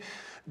everything.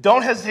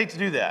 Don't hesitate to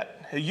do that.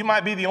 You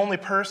might be the only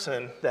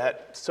person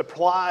that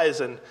supplies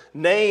a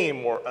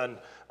name or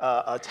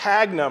a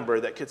tag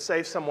number that could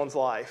save someone's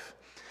life.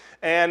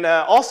 And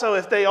also,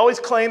 if they always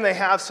claim they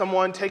have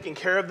someone taking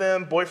care of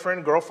them,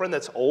 boyfriend, girlfriend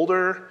that's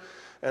older,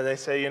 and they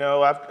say,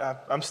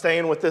 I'm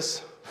staying with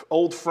this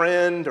old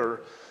friend,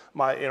 or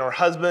her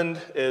husband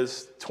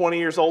is 20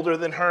 years older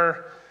than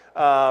her,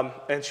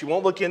 and she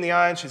won't look you in the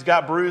eye, and she's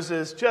got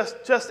bruises,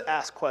 just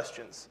ask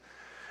questions.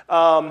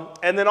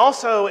 And then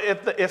also,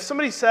 if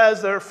somebody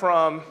says they're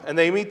from, and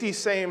they meet these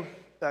same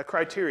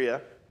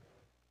criteria,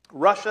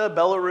 Russia,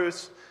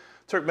 Belarus,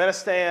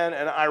 Turkmenistan,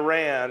 and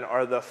Iran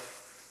are the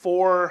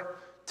 4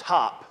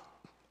 top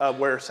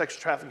where sex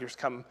traffickers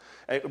come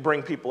and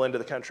bring people into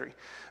the country.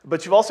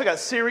 But you've also got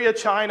Syria,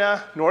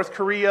 China, North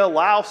Korea,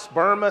 Laos,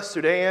 Burma,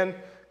 Sudan,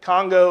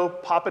 Congo,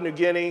 Papua New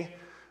Guinea,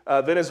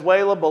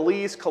 Venezuela,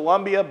 Belize,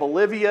 Colombia,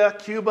 Bolivia,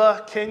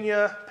 Cuba,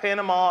 Kenya,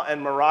 Panama,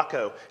 and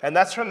Morocco. And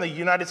that's from the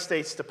United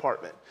States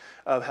Department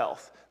of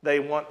Health. They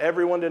want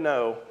everyone to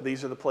know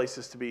these are the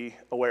places to be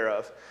aware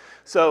of.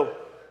 So,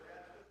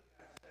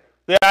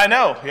 yeah, I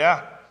know,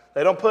 yeah.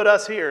 They don't put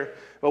us here,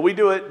 but we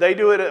do it, they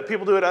do it,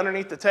 people do it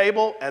underneath the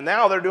table, and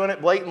now they're doing it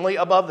blatantly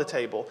above the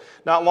table.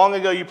 Not long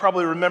ago, you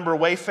probably remember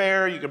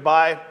Wayfair. You could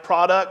buy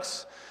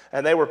products,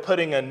 and they were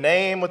putting a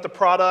name with the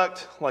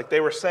product, like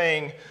they were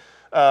saying,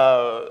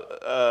 like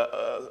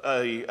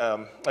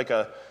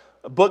a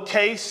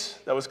bookcase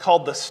that was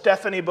called the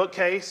Stephanie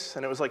bookcase,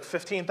 and it was like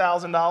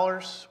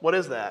 $15,000. What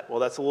is that? Well,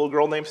 that's a little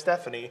girl named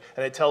Stephanie,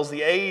 and it tells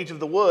the age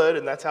of the wood,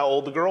 and that's how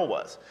old the girl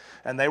was.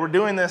 And they were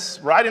doing this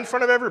right in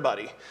front of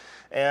everybody.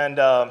 And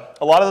a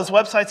lot of those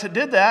websites that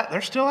did that,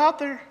 they're still out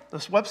there.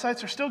 Those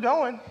websites are still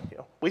going.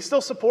 We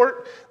still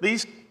support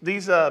these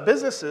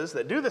businesses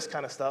that do this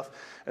kind of stuff.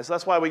 And so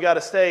that's why we got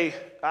to stay.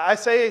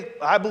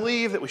 I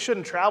believe that we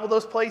shouldn't travel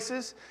those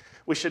places.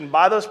 We shouldn't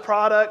buy those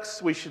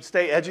products. We should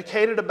stay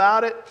educated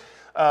about it.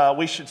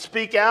 We should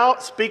speak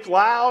out, speak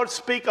loud,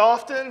 speak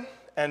often,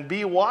 and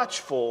be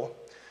watchful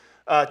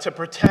to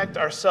protect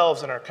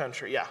ourselves and our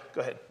country. Yeah,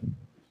 go ahead.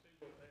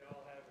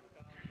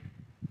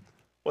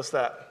 What's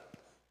that?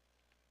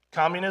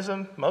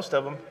 Communism? Most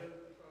of them.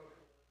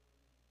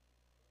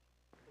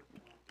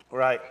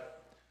 Right.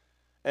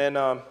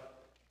 And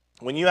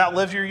when you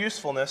outlive your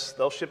usefulness,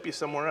 they'll ship you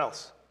somewhere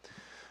else.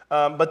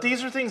 But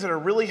these are things that are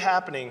really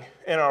happening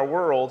in our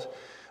world.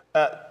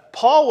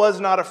 Paul was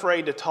not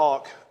afraid to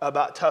talk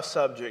about tough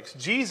subjects.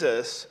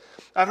 Jesus,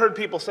 I've heard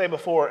people say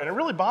before, and it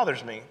really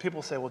bothers me.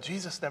 People say, well,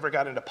 Jesus never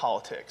got into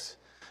politics.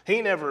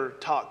 He never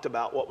talked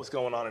about what was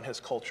going on in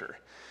his culture.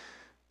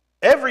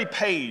 Every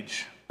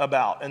page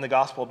in the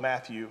Gospel of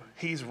Matthew,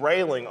 he's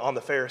railing on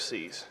the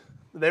Pharisees.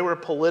 They were a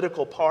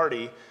political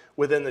party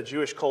within the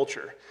Jewish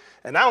culture.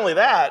 And not only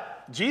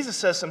that, Jesus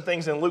says some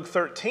things in Luke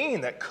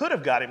 13 that could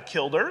have got him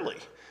killed early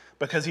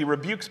because he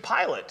rebukes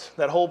Pilate.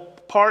 That whole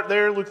part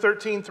there, Luke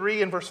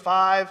 13:3 and verse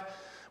 5,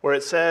 where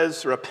it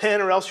says,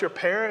 repent or else you'll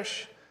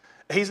perish.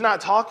 He's not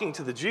talking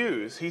to the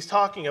Jews. He's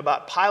talking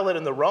about Pilate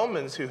and the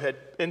Romans who had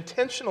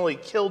intentionally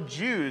killed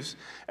Jews,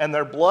 and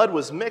their blood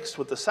was mixed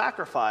with the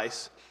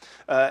sacrifice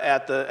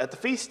at the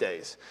feast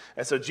days.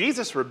 And so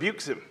Jesus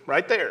rebukes him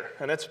right there.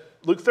 And that's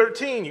Luke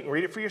 13. You can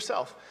read it for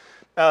yourself.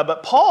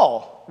 But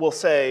Paul will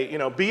say,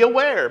 be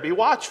aware, be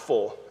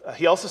watchful.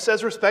 He also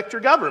says respect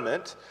your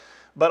government,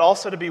 but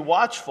also to be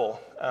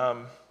watchful.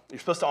 You're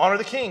supposed to honor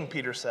the king,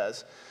 Peter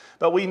says.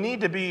 But we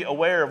need to be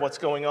aware of what's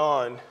going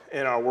on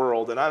in our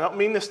world. And I don't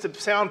mean this to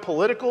sound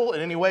political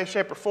in any way,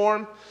 shape, or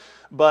form,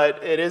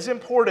 but it is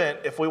important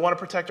if we want to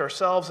protect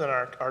ourselves and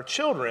our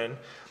children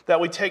that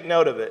we take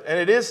note of it. And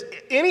it is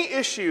any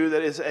issue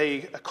that is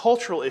a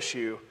cultural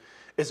issue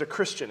is a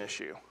Christian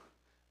issue.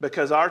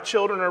 Because our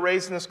children are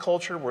raised in this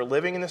culture, we're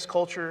living in this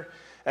culture,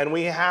 and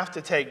we have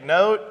to take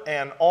note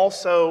and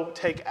also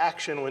take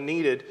action when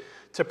needed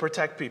to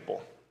protect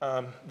people.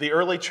 The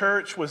early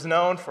church was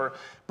known for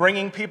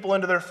bringing people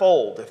into their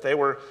fold. If they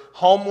were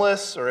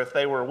homeless or if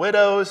they were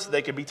widows,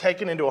 they could be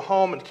taken into a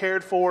home and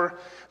cared for.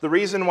 The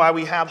reason why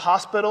we have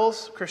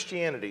hospitals,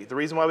 Christianity. The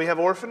reason why we have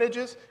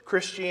orphanages,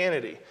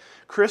 Christianity.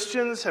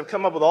 Christians have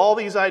come up with all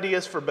these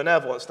ideas for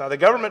benevolence. Now, the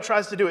government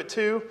tries to do it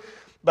too,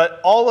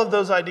 but all of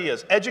those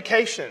ideas,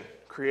 education,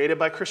 created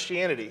by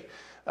Christianity,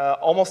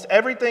 almost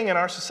everything in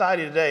our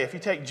society today, if you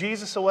take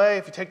Jesus away,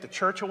 if you take the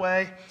church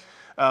away,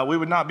 we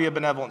would not be a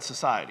benevolent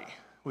society.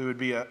 We would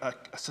be a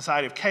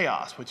society of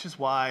chaos, which is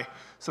why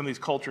some of these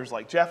cultures,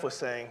 like Jeff was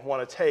saying,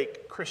 want to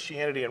take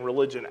Christianity and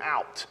religion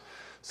out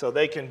so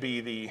they can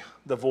be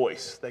the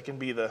voice. They can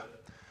be the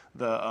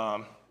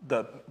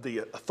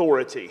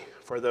authority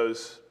for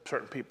those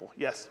certain people.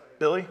 Yes,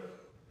 Billy?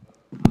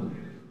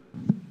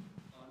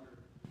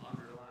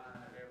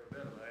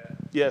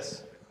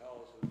 Yes.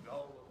 Because the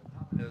goal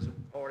of communism,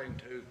 according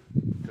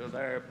to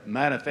their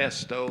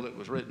manifesto that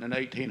was written in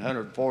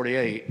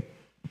 1848,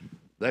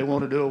 they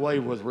want to do away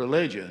with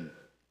religion,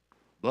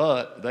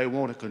 but they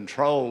want to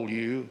control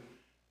you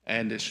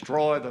and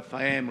destroy the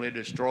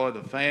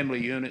family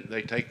unit.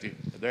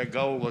 Their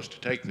goal was to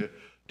take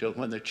till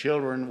when the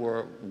children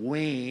were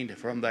weaned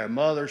from their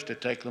mothers, to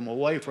take them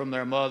away from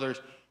their mothers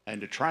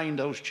and to train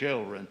those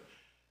children.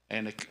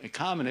 And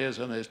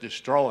communism is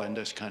destroying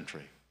this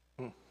country.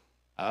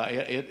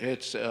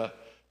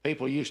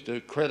 People used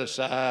to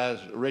criticize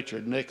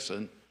Richard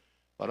Nixon,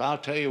 but I'll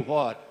tell you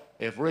what,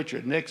 if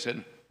Richard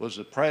Nixon was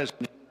the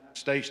president of the United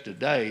States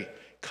today,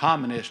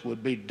 communists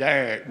would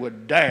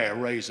dare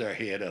raise their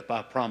head up.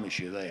 I promise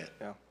you that.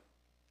 Yeah.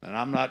 And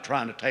I'm not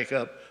trying to take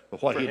up for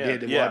what he did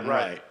that wasn't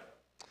right.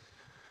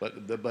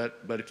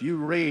 But if you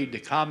read the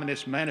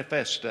Communist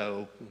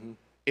Manifesto,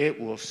 it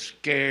will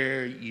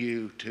scare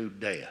you to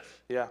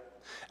death. Yeah.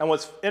 And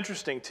what's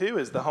interesting, too,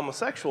 is the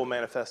Homosexual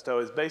Manifesto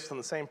is based on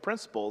the same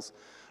principles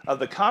of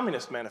the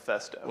Communist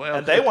Manifesto. Well,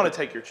 and they want to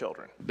take your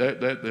children.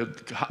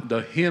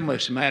 The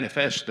Humanist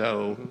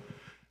Manifesto,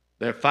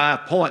 there are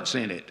 5 points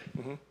in it.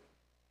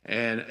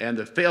 And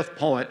the 5th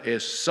point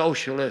is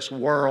socialist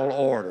world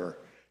order,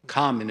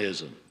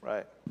 communism.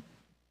 Right.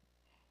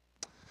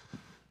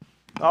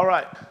 All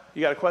right.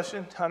 You got a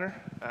question, Hunter?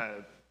 I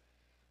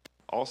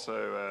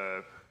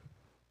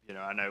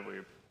know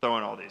we're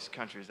throwing all these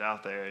countries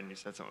out there, and you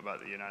said something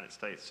about the United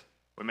States.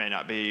 We may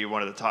not be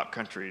one of the top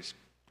countries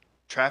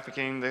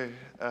trafficking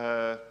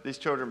these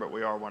children, but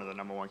we are one of the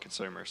 #1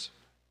 consumers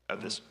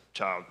of this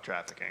child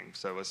trafficking.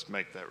 So let's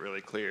make that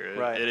really clear.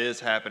 Right. It is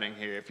happening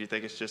here. If you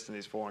think it's just in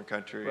these foreign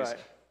countries,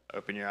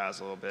 open your eyes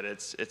a little bit.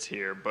 It's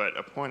here. But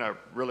a point I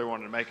really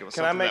wanted to make was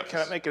Can I make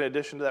an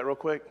addition to that real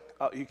quick?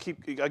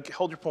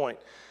 Hold your point.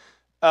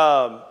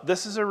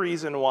 This is a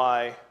reason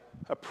why,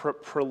 a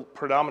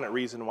predominant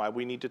reason why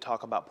we need to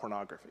talk about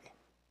pornography.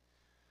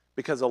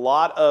 Because a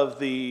lot of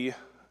the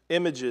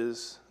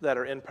images that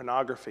are in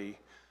pornography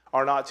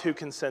are not two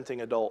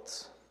consenting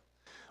adults.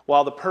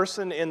 While the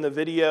person in the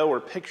video or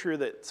picture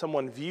that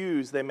someone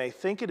views, they may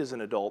think it is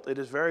an adult, it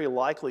is very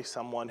likely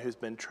someone who's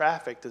been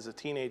trafficked as a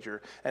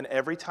teenager. And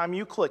every time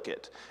you click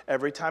it,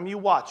 every time you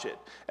watch it,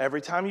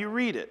 every time you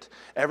read it,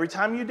 every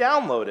time you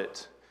download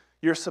it,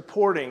 you're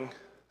supporting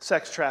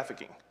sex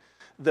trafficking.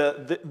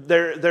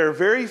 There are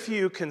very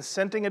few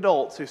consenting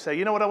adults who say,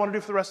 you know what I want to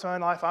do for the rest of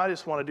my life? I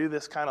just want to do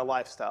this kind of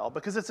lifestyle,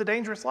 because it's a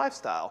dangerous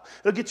lifestyle.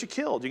 It'll get you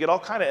killed. You get all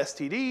kind of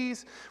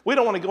STDs. We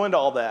don't want to go into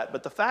all that,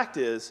 but the fact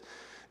is,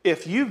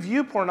 if you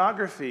view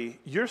pornography,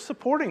 you're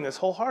supporting this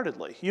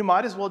wholeheartedly. You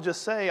might as well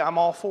just say, I'm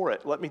all for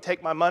it. Let me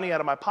take my money out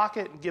of my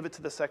pocket and give it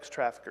to the sex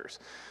traffickers.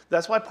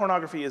 That's why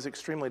pornography is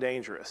extremely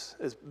dangerous,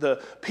 is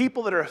the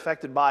people that are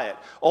affected by it.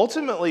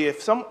 Ultimately,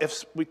 if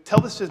we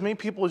tell this to as many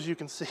people as you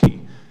can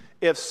see,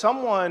 if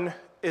someone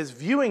is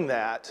viewing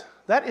that,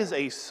 that is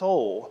a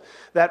soul.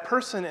 That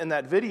person in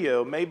that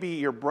video may be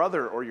your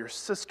brother or your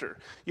sister.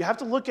 You have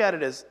to look at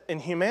it as, in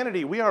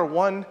humanity, we are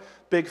one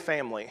big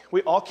family.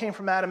 We all came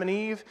from Adam and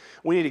Eve.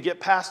 We need to get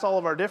past all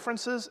of our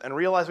differences and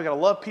realize we got to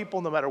love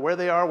people no matter where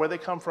they are, where they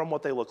come from,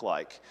 what they look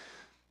like.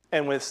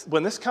 And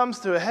when this comes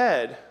to a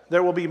head,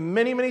 there will be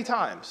many, many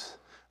times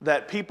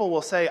that people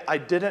will say, I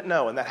didn't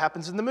know, and that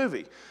happens in the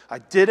movie. I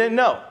didn't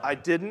know.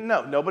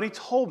 Nobody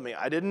told me.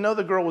 I didn't know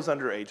the girl was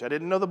underage. I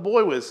didn't know the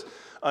boy was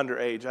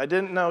underage. I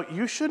didn't know.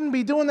 You shouldn't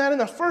be doing that in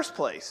the first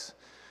place.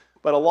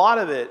 But a lot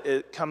of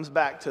it comes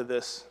back to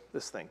this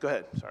thing. Go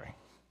ahead, sorry.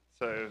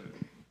 So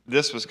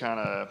this was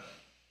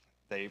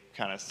they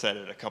kind of said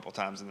it a couple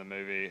times in the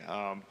movie,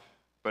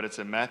 but it's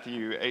in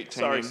Matthew 18.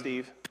 Sorry,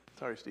 Steve.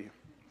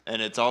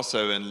 And it's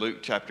also in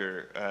Luke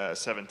chapter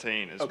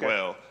 17 as Okay.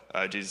 well.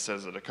 Jesus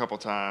says it a couple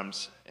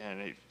times,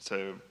 and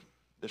so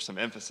there's some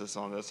emphasis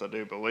on this, I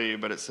do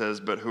believe, but it says,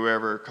 but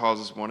whoever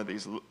causes one of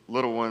these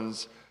little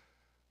ones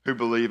who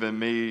believe in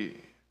me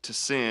to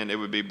sin, it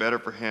would be better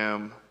for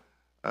him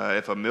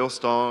if a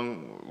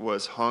millstone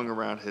was hung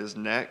around his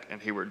neck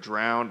and he were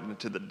drowned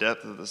into the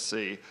depth of the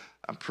sea.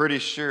 I'm pretty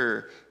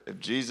sure if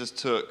Jesus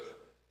took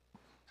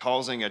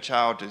causing a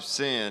child to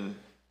sin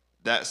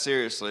that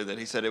seriously, that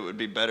he said it would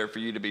be better for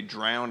you to be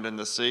drowned in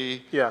the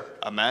sea. Yeah.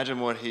 Imagine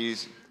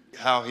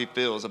how he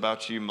feels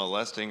about you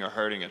molesting or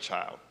hurting a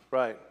child.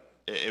 Right.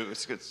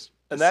 It's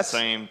And the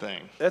same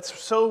thing. That's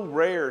so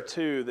rare,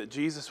 too, that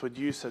Jesus would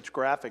use such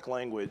graphic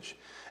language.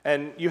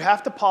 And you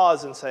have to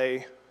pause and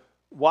say,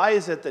 why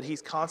is it that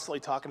he's constantly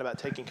talking about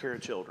taking care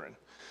of children?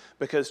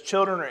 Because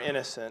children are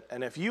innocent,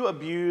 and if you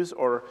abuse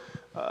or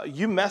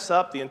you mess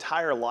up the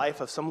entire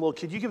life of some little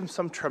kid, you give them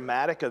some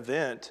traumatic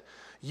event,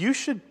 you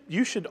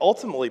should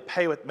ultimately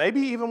pay with,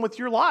 maybe even with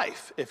your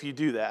life, if you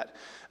do that.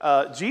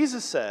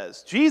 Jesus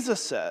says,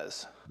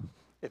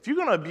 if you're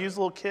going to abuse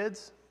little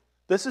kids,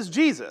 this is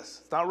Jesus.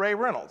 It's not Ray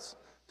Reynolds.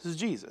 This is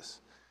Jesus.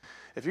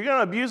 If you're going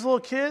to abuse little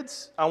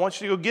kids, I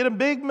want you to go get a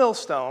big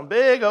millstone,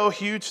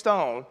 huge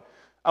stone.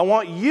 I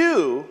want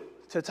you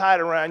to tie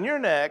it around your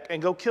neck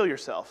and go kill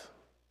yourself.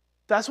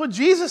 That's what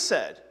Jesus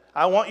said.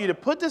 I want you to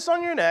put this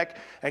on your neck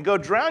and go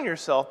drown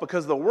yourself,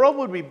 because the world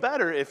would be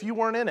better if you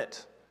weren't in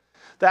it.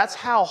 That's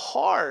how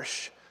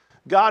harsh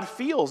God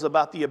feels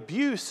about the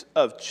abuse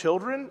of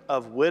children,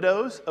 of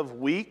widows, of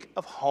weak,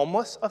 of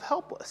homeless, of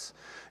helpless.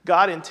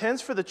 God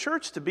intends for the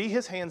church to be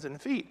his hands and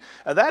feet.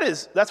 And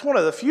that's one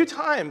of the few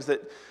times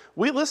that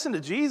we listen to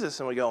Jesus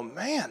and we go,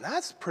 man,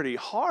 that's pretty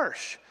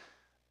harsh.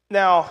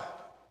 Now,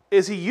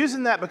 is he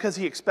using that because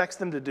he expects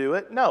them to do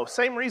it? No.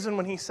 Same reason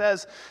when he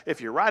says, if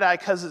your right eye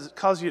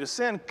causes you to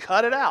sin,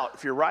 cut it out.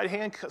 If your right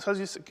hand causes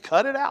you to sin,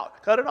 cut it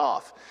out, cut it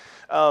off.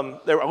 I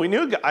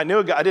knew a guy,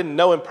 I didn't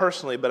know him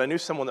personally, but I knew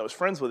someone that was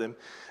friends with him,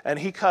 and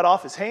he cut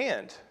off his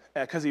hand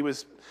because he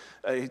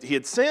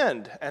had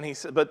sinned, and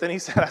but then he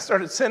said, I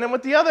started sinning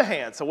with the other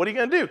hand. So what are you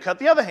going to do? Cut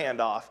the other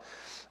hand off.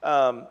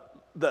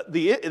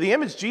 The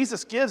image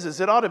Jesus gives is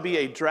it ought to be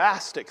a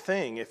drastic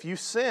thing. If you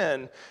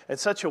sin in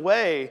such a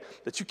way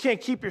that you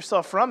can't keep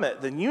yourself from it,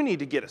 then you need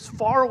to get as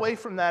far away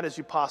from that as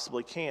you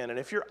possibly can. And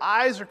if your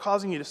eyes are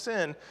causing you to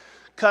sin,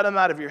 cut them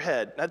out of your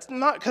head. That's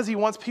not because he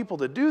wants people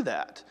to do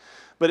that,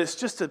 but it's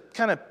just to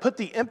kind of put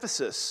the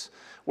emphasis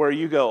where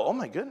you go, oh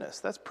my goodness,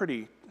 that's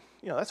pretty,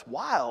 that's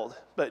wild.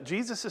 But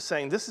Jesus is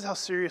saying, this is how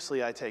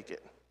seriously I take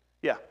it.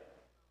 Yeah.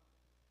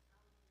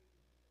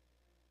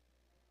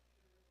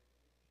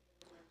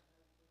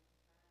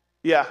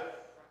 Yeah.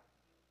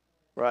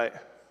 Right.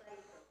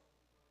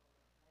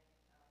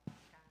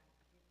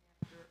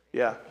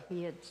 Yeah.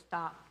 He had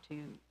stopped to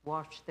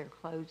wash their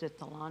clothes at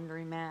the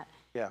laundromat.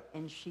 Yeah.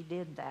 And she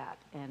did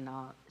that, and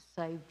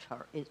saved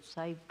her. It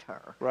saved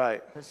her.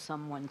 Right. Because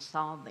someone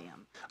saw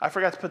them. I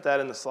forgot to put that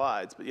in the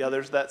slides, but yeah,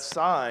 there's that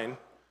sign,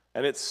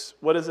 and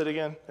what is it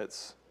again?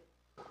 It's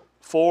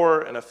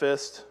 4 and a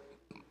fist.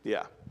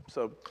 Yeah.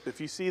 So if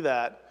you see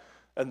that,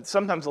 and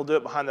sometimes they'll do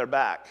it behind their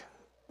back.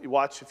 You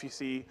watch if you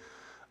see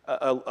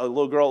a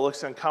little girl that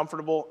looks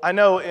uncomfortable. I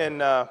know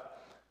in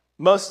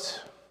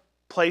most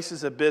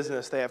places of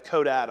business, they have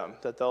Code Adam,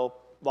 that they'll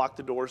lock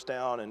the doors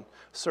down and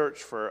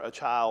search for a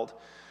child.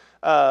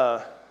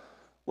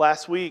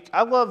 last week.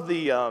 I love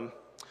the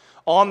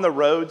On the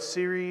Road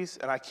series,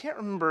 and I can't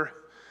remember,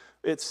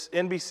 it's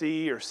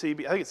NBC or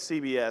CBS, I think it's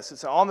CBS.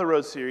 It's an On the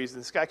Road series,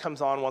 and this guy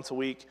comes on once a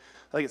week,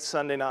 I think it's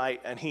Sunday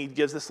night, and he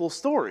gives this little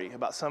story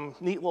about some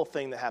neat little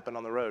thing that happened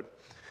on the road.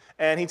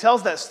 And he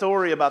tells that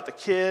story about the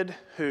kid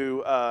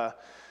who,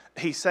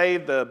 he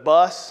saved the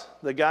bus.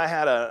 The guy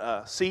had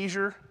a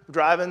seizure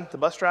driving, the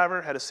bus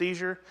driver had a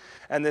seizure,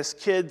 and this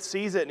kid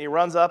sees it, and he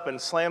runs up and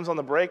slams on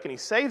the brake, and he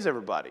saves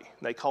everybody.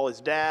 And they call his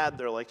dad.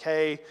 They're like,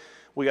 hey,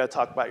 we got to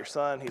talk about your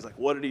son. He's like,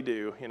 what did he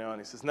do? You know, and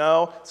he says,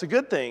 no, it's a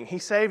good thing. He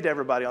saved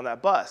everybody on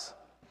that bus.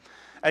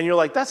 And you're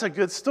like, that's a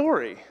good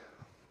story,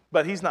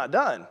 but he's not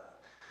done.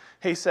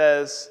 He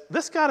says,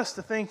 this got us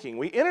to thinking.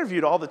 We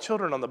interviewed all the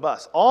children on the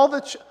bus, all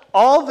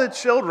the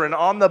children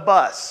on the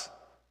bus.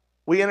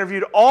 We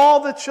interviewed all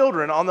the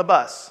children on the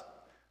bus.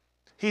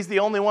 He's the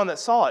only one that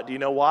saw it. Do you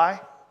know why?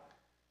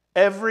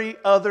 Every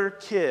other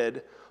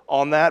kid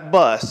on that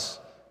bus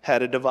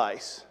had a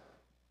device.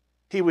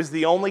 He was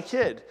the only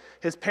kid.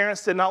 His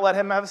parents did not let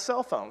him have a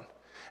cell phone.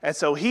 And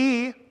so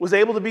he was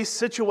able to be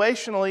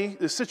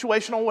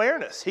situational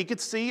awareness. He could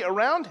see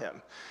around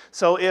him.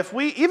 So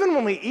even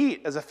when we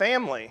eat as a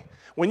family,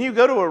 when you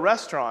go to a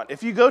restaurant,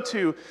 if you go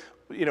to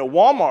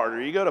Walmart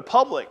or you go to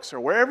Publix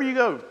or wherever you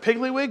go,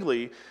 Piggly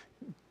Wiggly,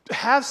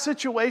 have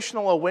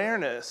situational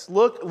awareness.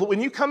 Look, when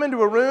you come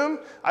into a room,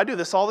 I do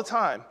this all the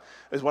time,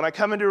 is when I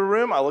come into a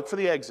room, I look for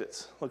the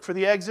exits. Look for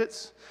the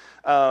exits.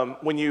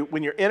 When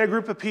you're in a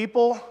group of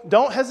people,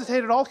 don't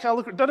hesitate at all.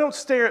 Don't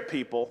stare at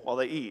people while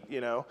they eat,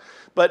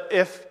 But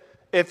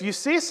if you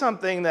see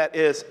something that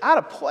is out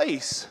of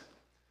place,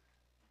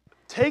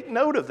 take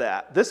note of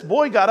that. This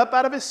boy got up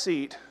out of his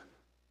seat,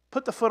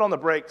 put the foot on the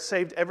brake,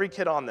 saved every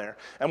kid on there.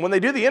 And when they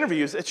do the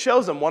interviews, it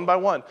shows them one by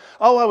one.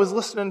 Oh, I was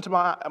listening to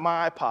my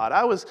iPod.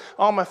 I was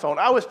on my phone.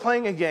 I was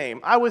playing a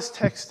game. I was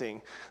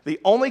texting. The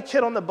only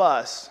kid on the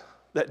bus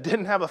that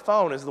didn't have a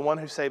phone is the one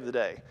who saved the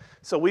day.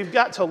 So we've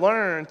got to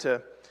learn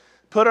to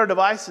put our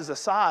devices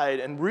aside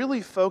and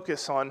really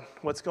focus on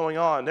what's going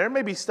on. There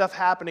may be stuff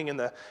happening in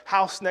the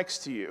house next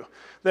to you.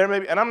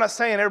 And I'm not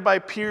saying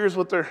everybody peers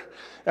with their,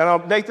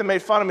 Nathan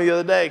made fun of me the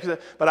other day,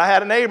 but I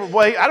had a neighbor,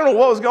 boy, I don't know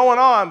what was going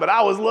on, but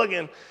I was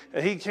looking,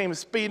 and he came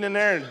speeding in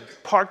there and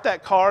parked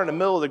that car in the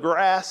middle of the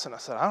grass, and I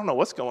said, I don't know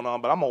what's going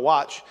on, but I'm going to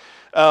watch.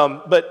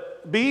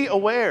 But be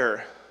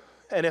aware,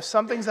 and if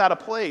something's out of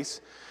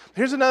place,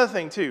 here's another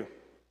thing too.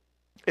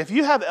 If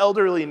you have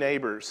elderly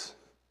neighbors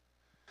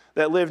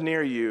that live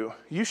near you,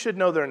 you should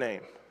know their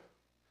name.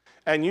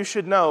 And you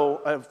should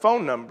know a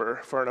phone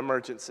number for an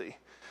emergency.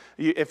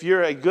 If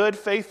you're a good,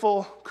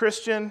 faithful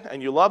Christian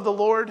and you love the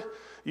Lord,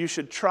 you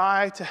should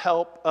try to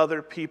help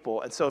other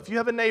people. And so if you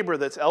have a neighbor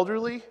that's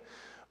elderly,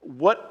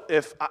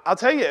 I'll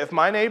tell you, if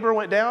my neighbor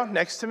went down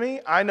next to me,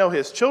 I know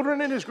his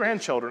children and his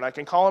grandchildren. I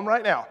can call him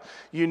right now.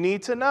 You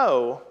need to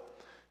know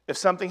if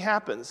something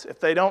happens, if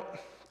they don't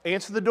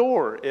answer the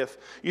door, if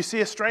you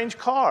see a strange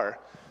car.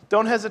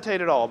 Don't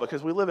hesitate at all,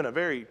 because we live in a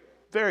very,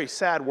 very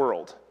sad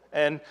world.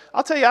 And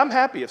I'll tell you, I'm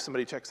happy if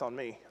somebody checks on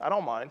me. I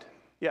don't mind.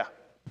 Yeah.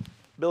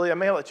 Billy, I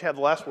may let you have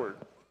the last word.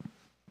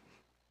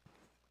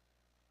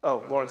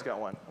 Oh, Lauren's got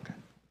one. Okay.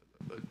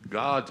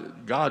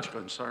 God's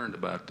concerned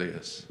about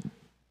this.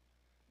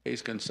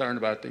 He's concerned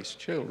about these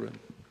children.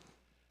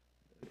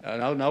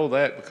 And I know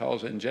that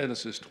because in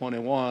Genesis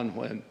 21,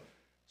 when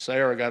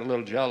Sarah got a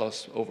little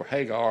jealous over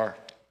Hagar,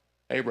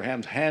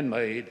 Abraham's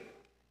handmaid,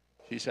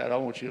 she said, I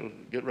want you to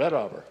get rid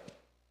of her,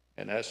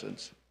 in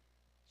essence.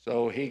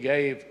 So he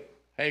gave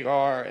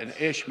Hagar and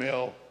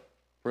Ishmael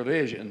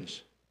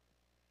provisions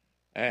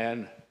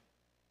and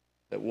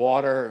the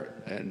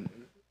water, and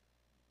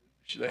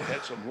they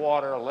had some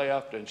water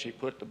left, and she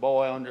put the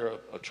boy under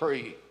a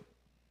tree,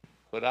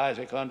 put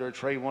Isaac under a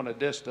tree, one a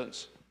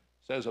distance,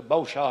 says a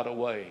bow shot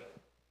away,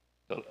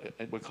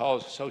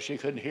 so she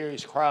couldn't hear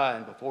his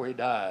crying before he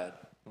died,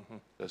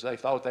 because they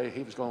thought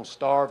he was going to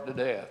starve to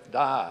death,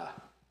 die.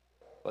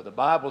 But the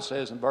Bible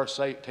says in verse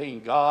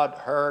 18, God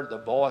heard the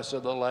voice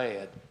of the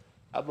lad.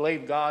 I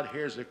believe God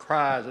hears the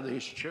cries of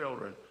these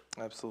children.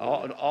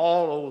 Absolutely.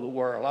 All over the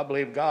world. I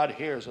believe God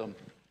hears them.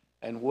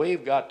 And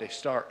we've got to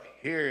start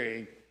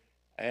hearing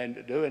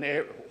and doing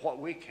what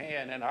we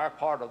can in our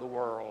part of the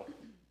world.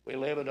 We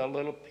live in a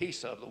little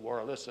piece of the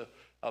world. It's a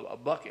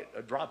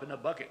drop in the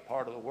bucket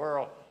part of the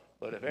world.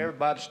 But if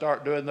everybody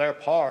start doing their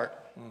part,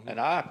 and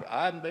I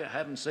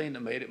haven't seen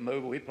the Made It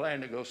movie. We plan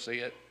to go see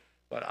it.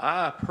 But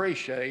I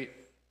appreciate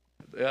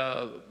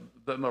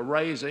them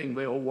raising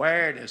the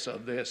awareness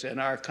of this in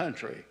our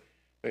country,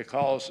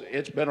 because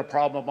it's been a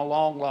problem a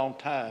long, long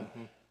time.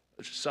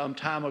 Some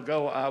time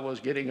ago, I was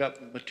getting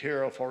up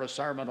material for a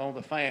sermon on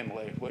the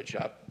family, which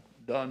I've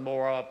done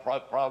more,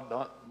 probably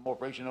done more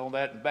preaching on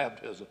that than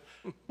baptism.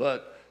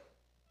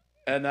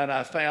 And then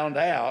I found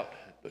out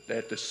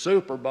that the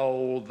Super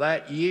Bowl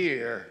that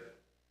year,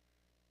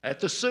 at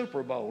the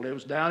Super Bowl, it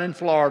was down in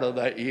Florida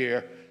that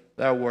year,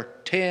 there were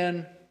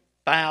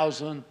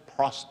 10,000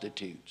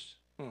 prostitutes.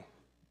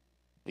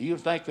 Do you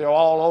think they're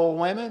all old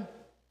women?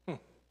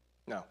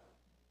 No.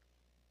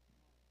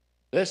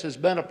 This has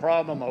been a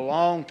problem a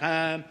long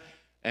time,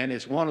 And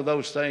it's one of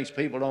those things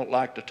people don't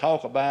like to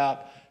talk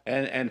about,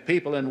 and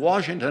people in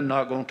Washington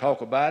not going to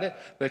talk about it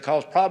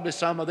because probably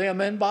some of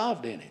them are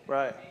involved in it.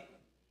 Right.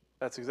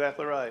 That's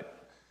exactly right.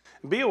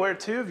 Be aware,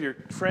 too, of your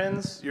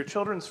friends, your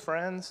children's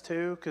friends,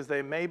 too, because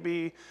they may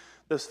be,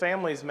 those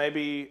families may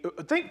be,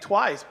 think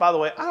twice, by the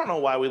way. I don't know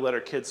why we let our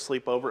kids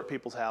sleep over at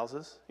people's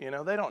houses. You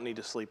know, they don't need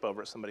to sleep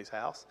over at somebody's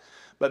house.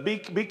 But be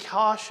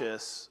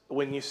cautious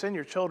when you send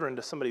your children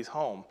to somebody's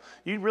home.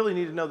 You really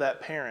need to know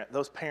that parent,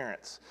 those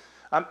parents.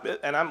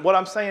 What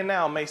I'm saying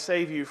now may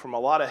save you from a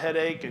lot of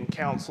headache and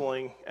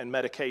counseling and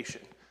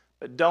medication.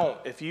 But don't,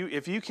 if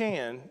you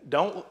can,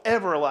 don't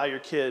ever allow your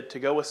kid to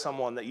go with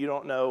someone that you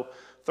don't know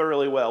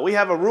thoroughly well. We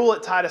have a rule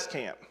at Titus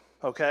Camp,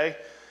 okay?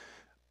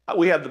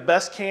 We have the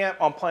best camp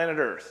on planet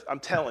Earth. I'm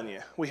telling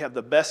you, we have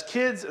the best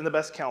kids and the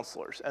best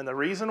counselors. And the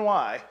reason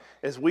why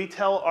is we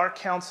tell our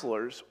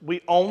counselors,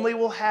 we only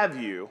will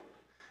have you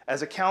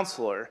as a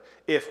counselor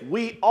if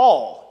we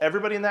all,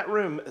 everybody in that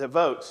room that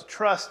votes,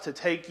 trust to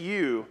take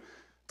you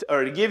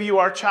or to give you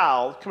our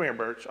child. Come here,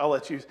 Birch. I'll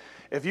let you.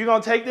 If you're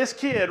going to take this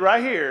kid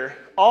right here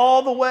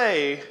all the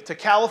way to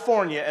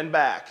California and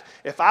back,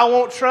 if I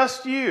won't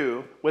trust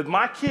you with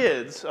my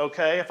kids,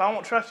 okay, if I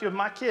won't trust you with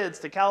my kids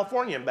to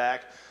California and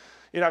back,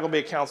 you're not going to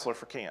be a counselor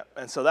for camp.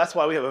 And so that's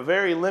why we have a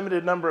very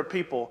limited number of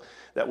people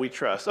that we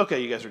trust.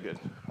 Okay, you guys are good.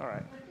 All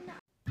right.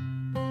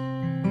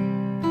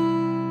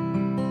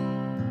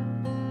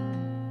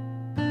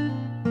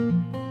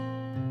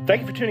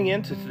 Thank you for tuning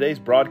in to today's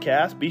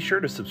broadcast. Be sure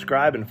to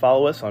subscribe and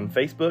follow us on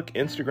Facebook,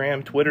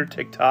 Instagram, Twitter,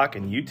 TikTok,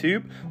 and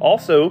YouTube.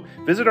 Also,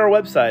 visit our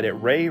website at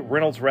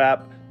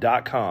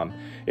rayreynoldsrap.com.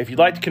 If you'd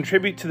like to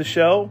contribute to the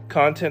show,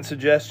 content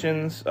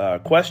suggestions,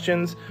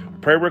 questions,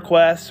 prayer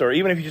requests, or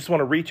even if you just want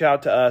to reach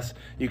out to us,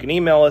 you can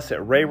email us at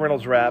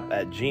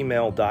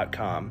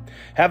rayreynoldsrap@gmail.com.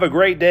 Have a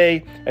great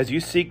day as you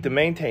seek to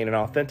maintain an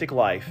authentic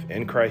life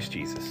in Christ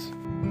Jesus.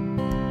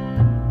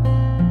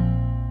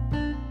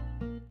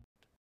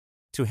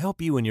 To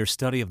help you in your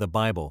study of the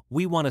Bible,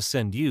 we want to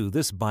send you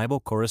this Bible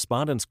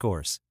correspondence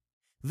course.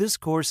 This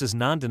course is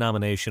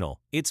non-denominational.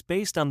 It's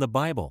based on the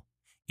Bible.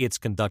 It's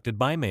conducted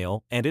by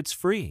mail, and it's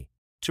free.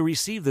 To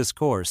receive this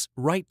course,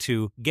 write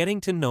to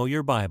Getting to Know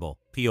Your Bible,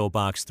 P.O.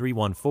 Box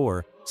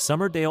 314,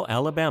 Summerdale,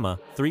 Alabama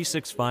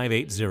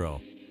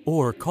 36580,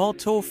 or call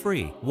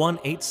toll-free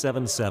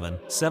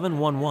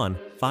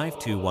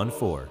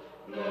 1-877-711-5214.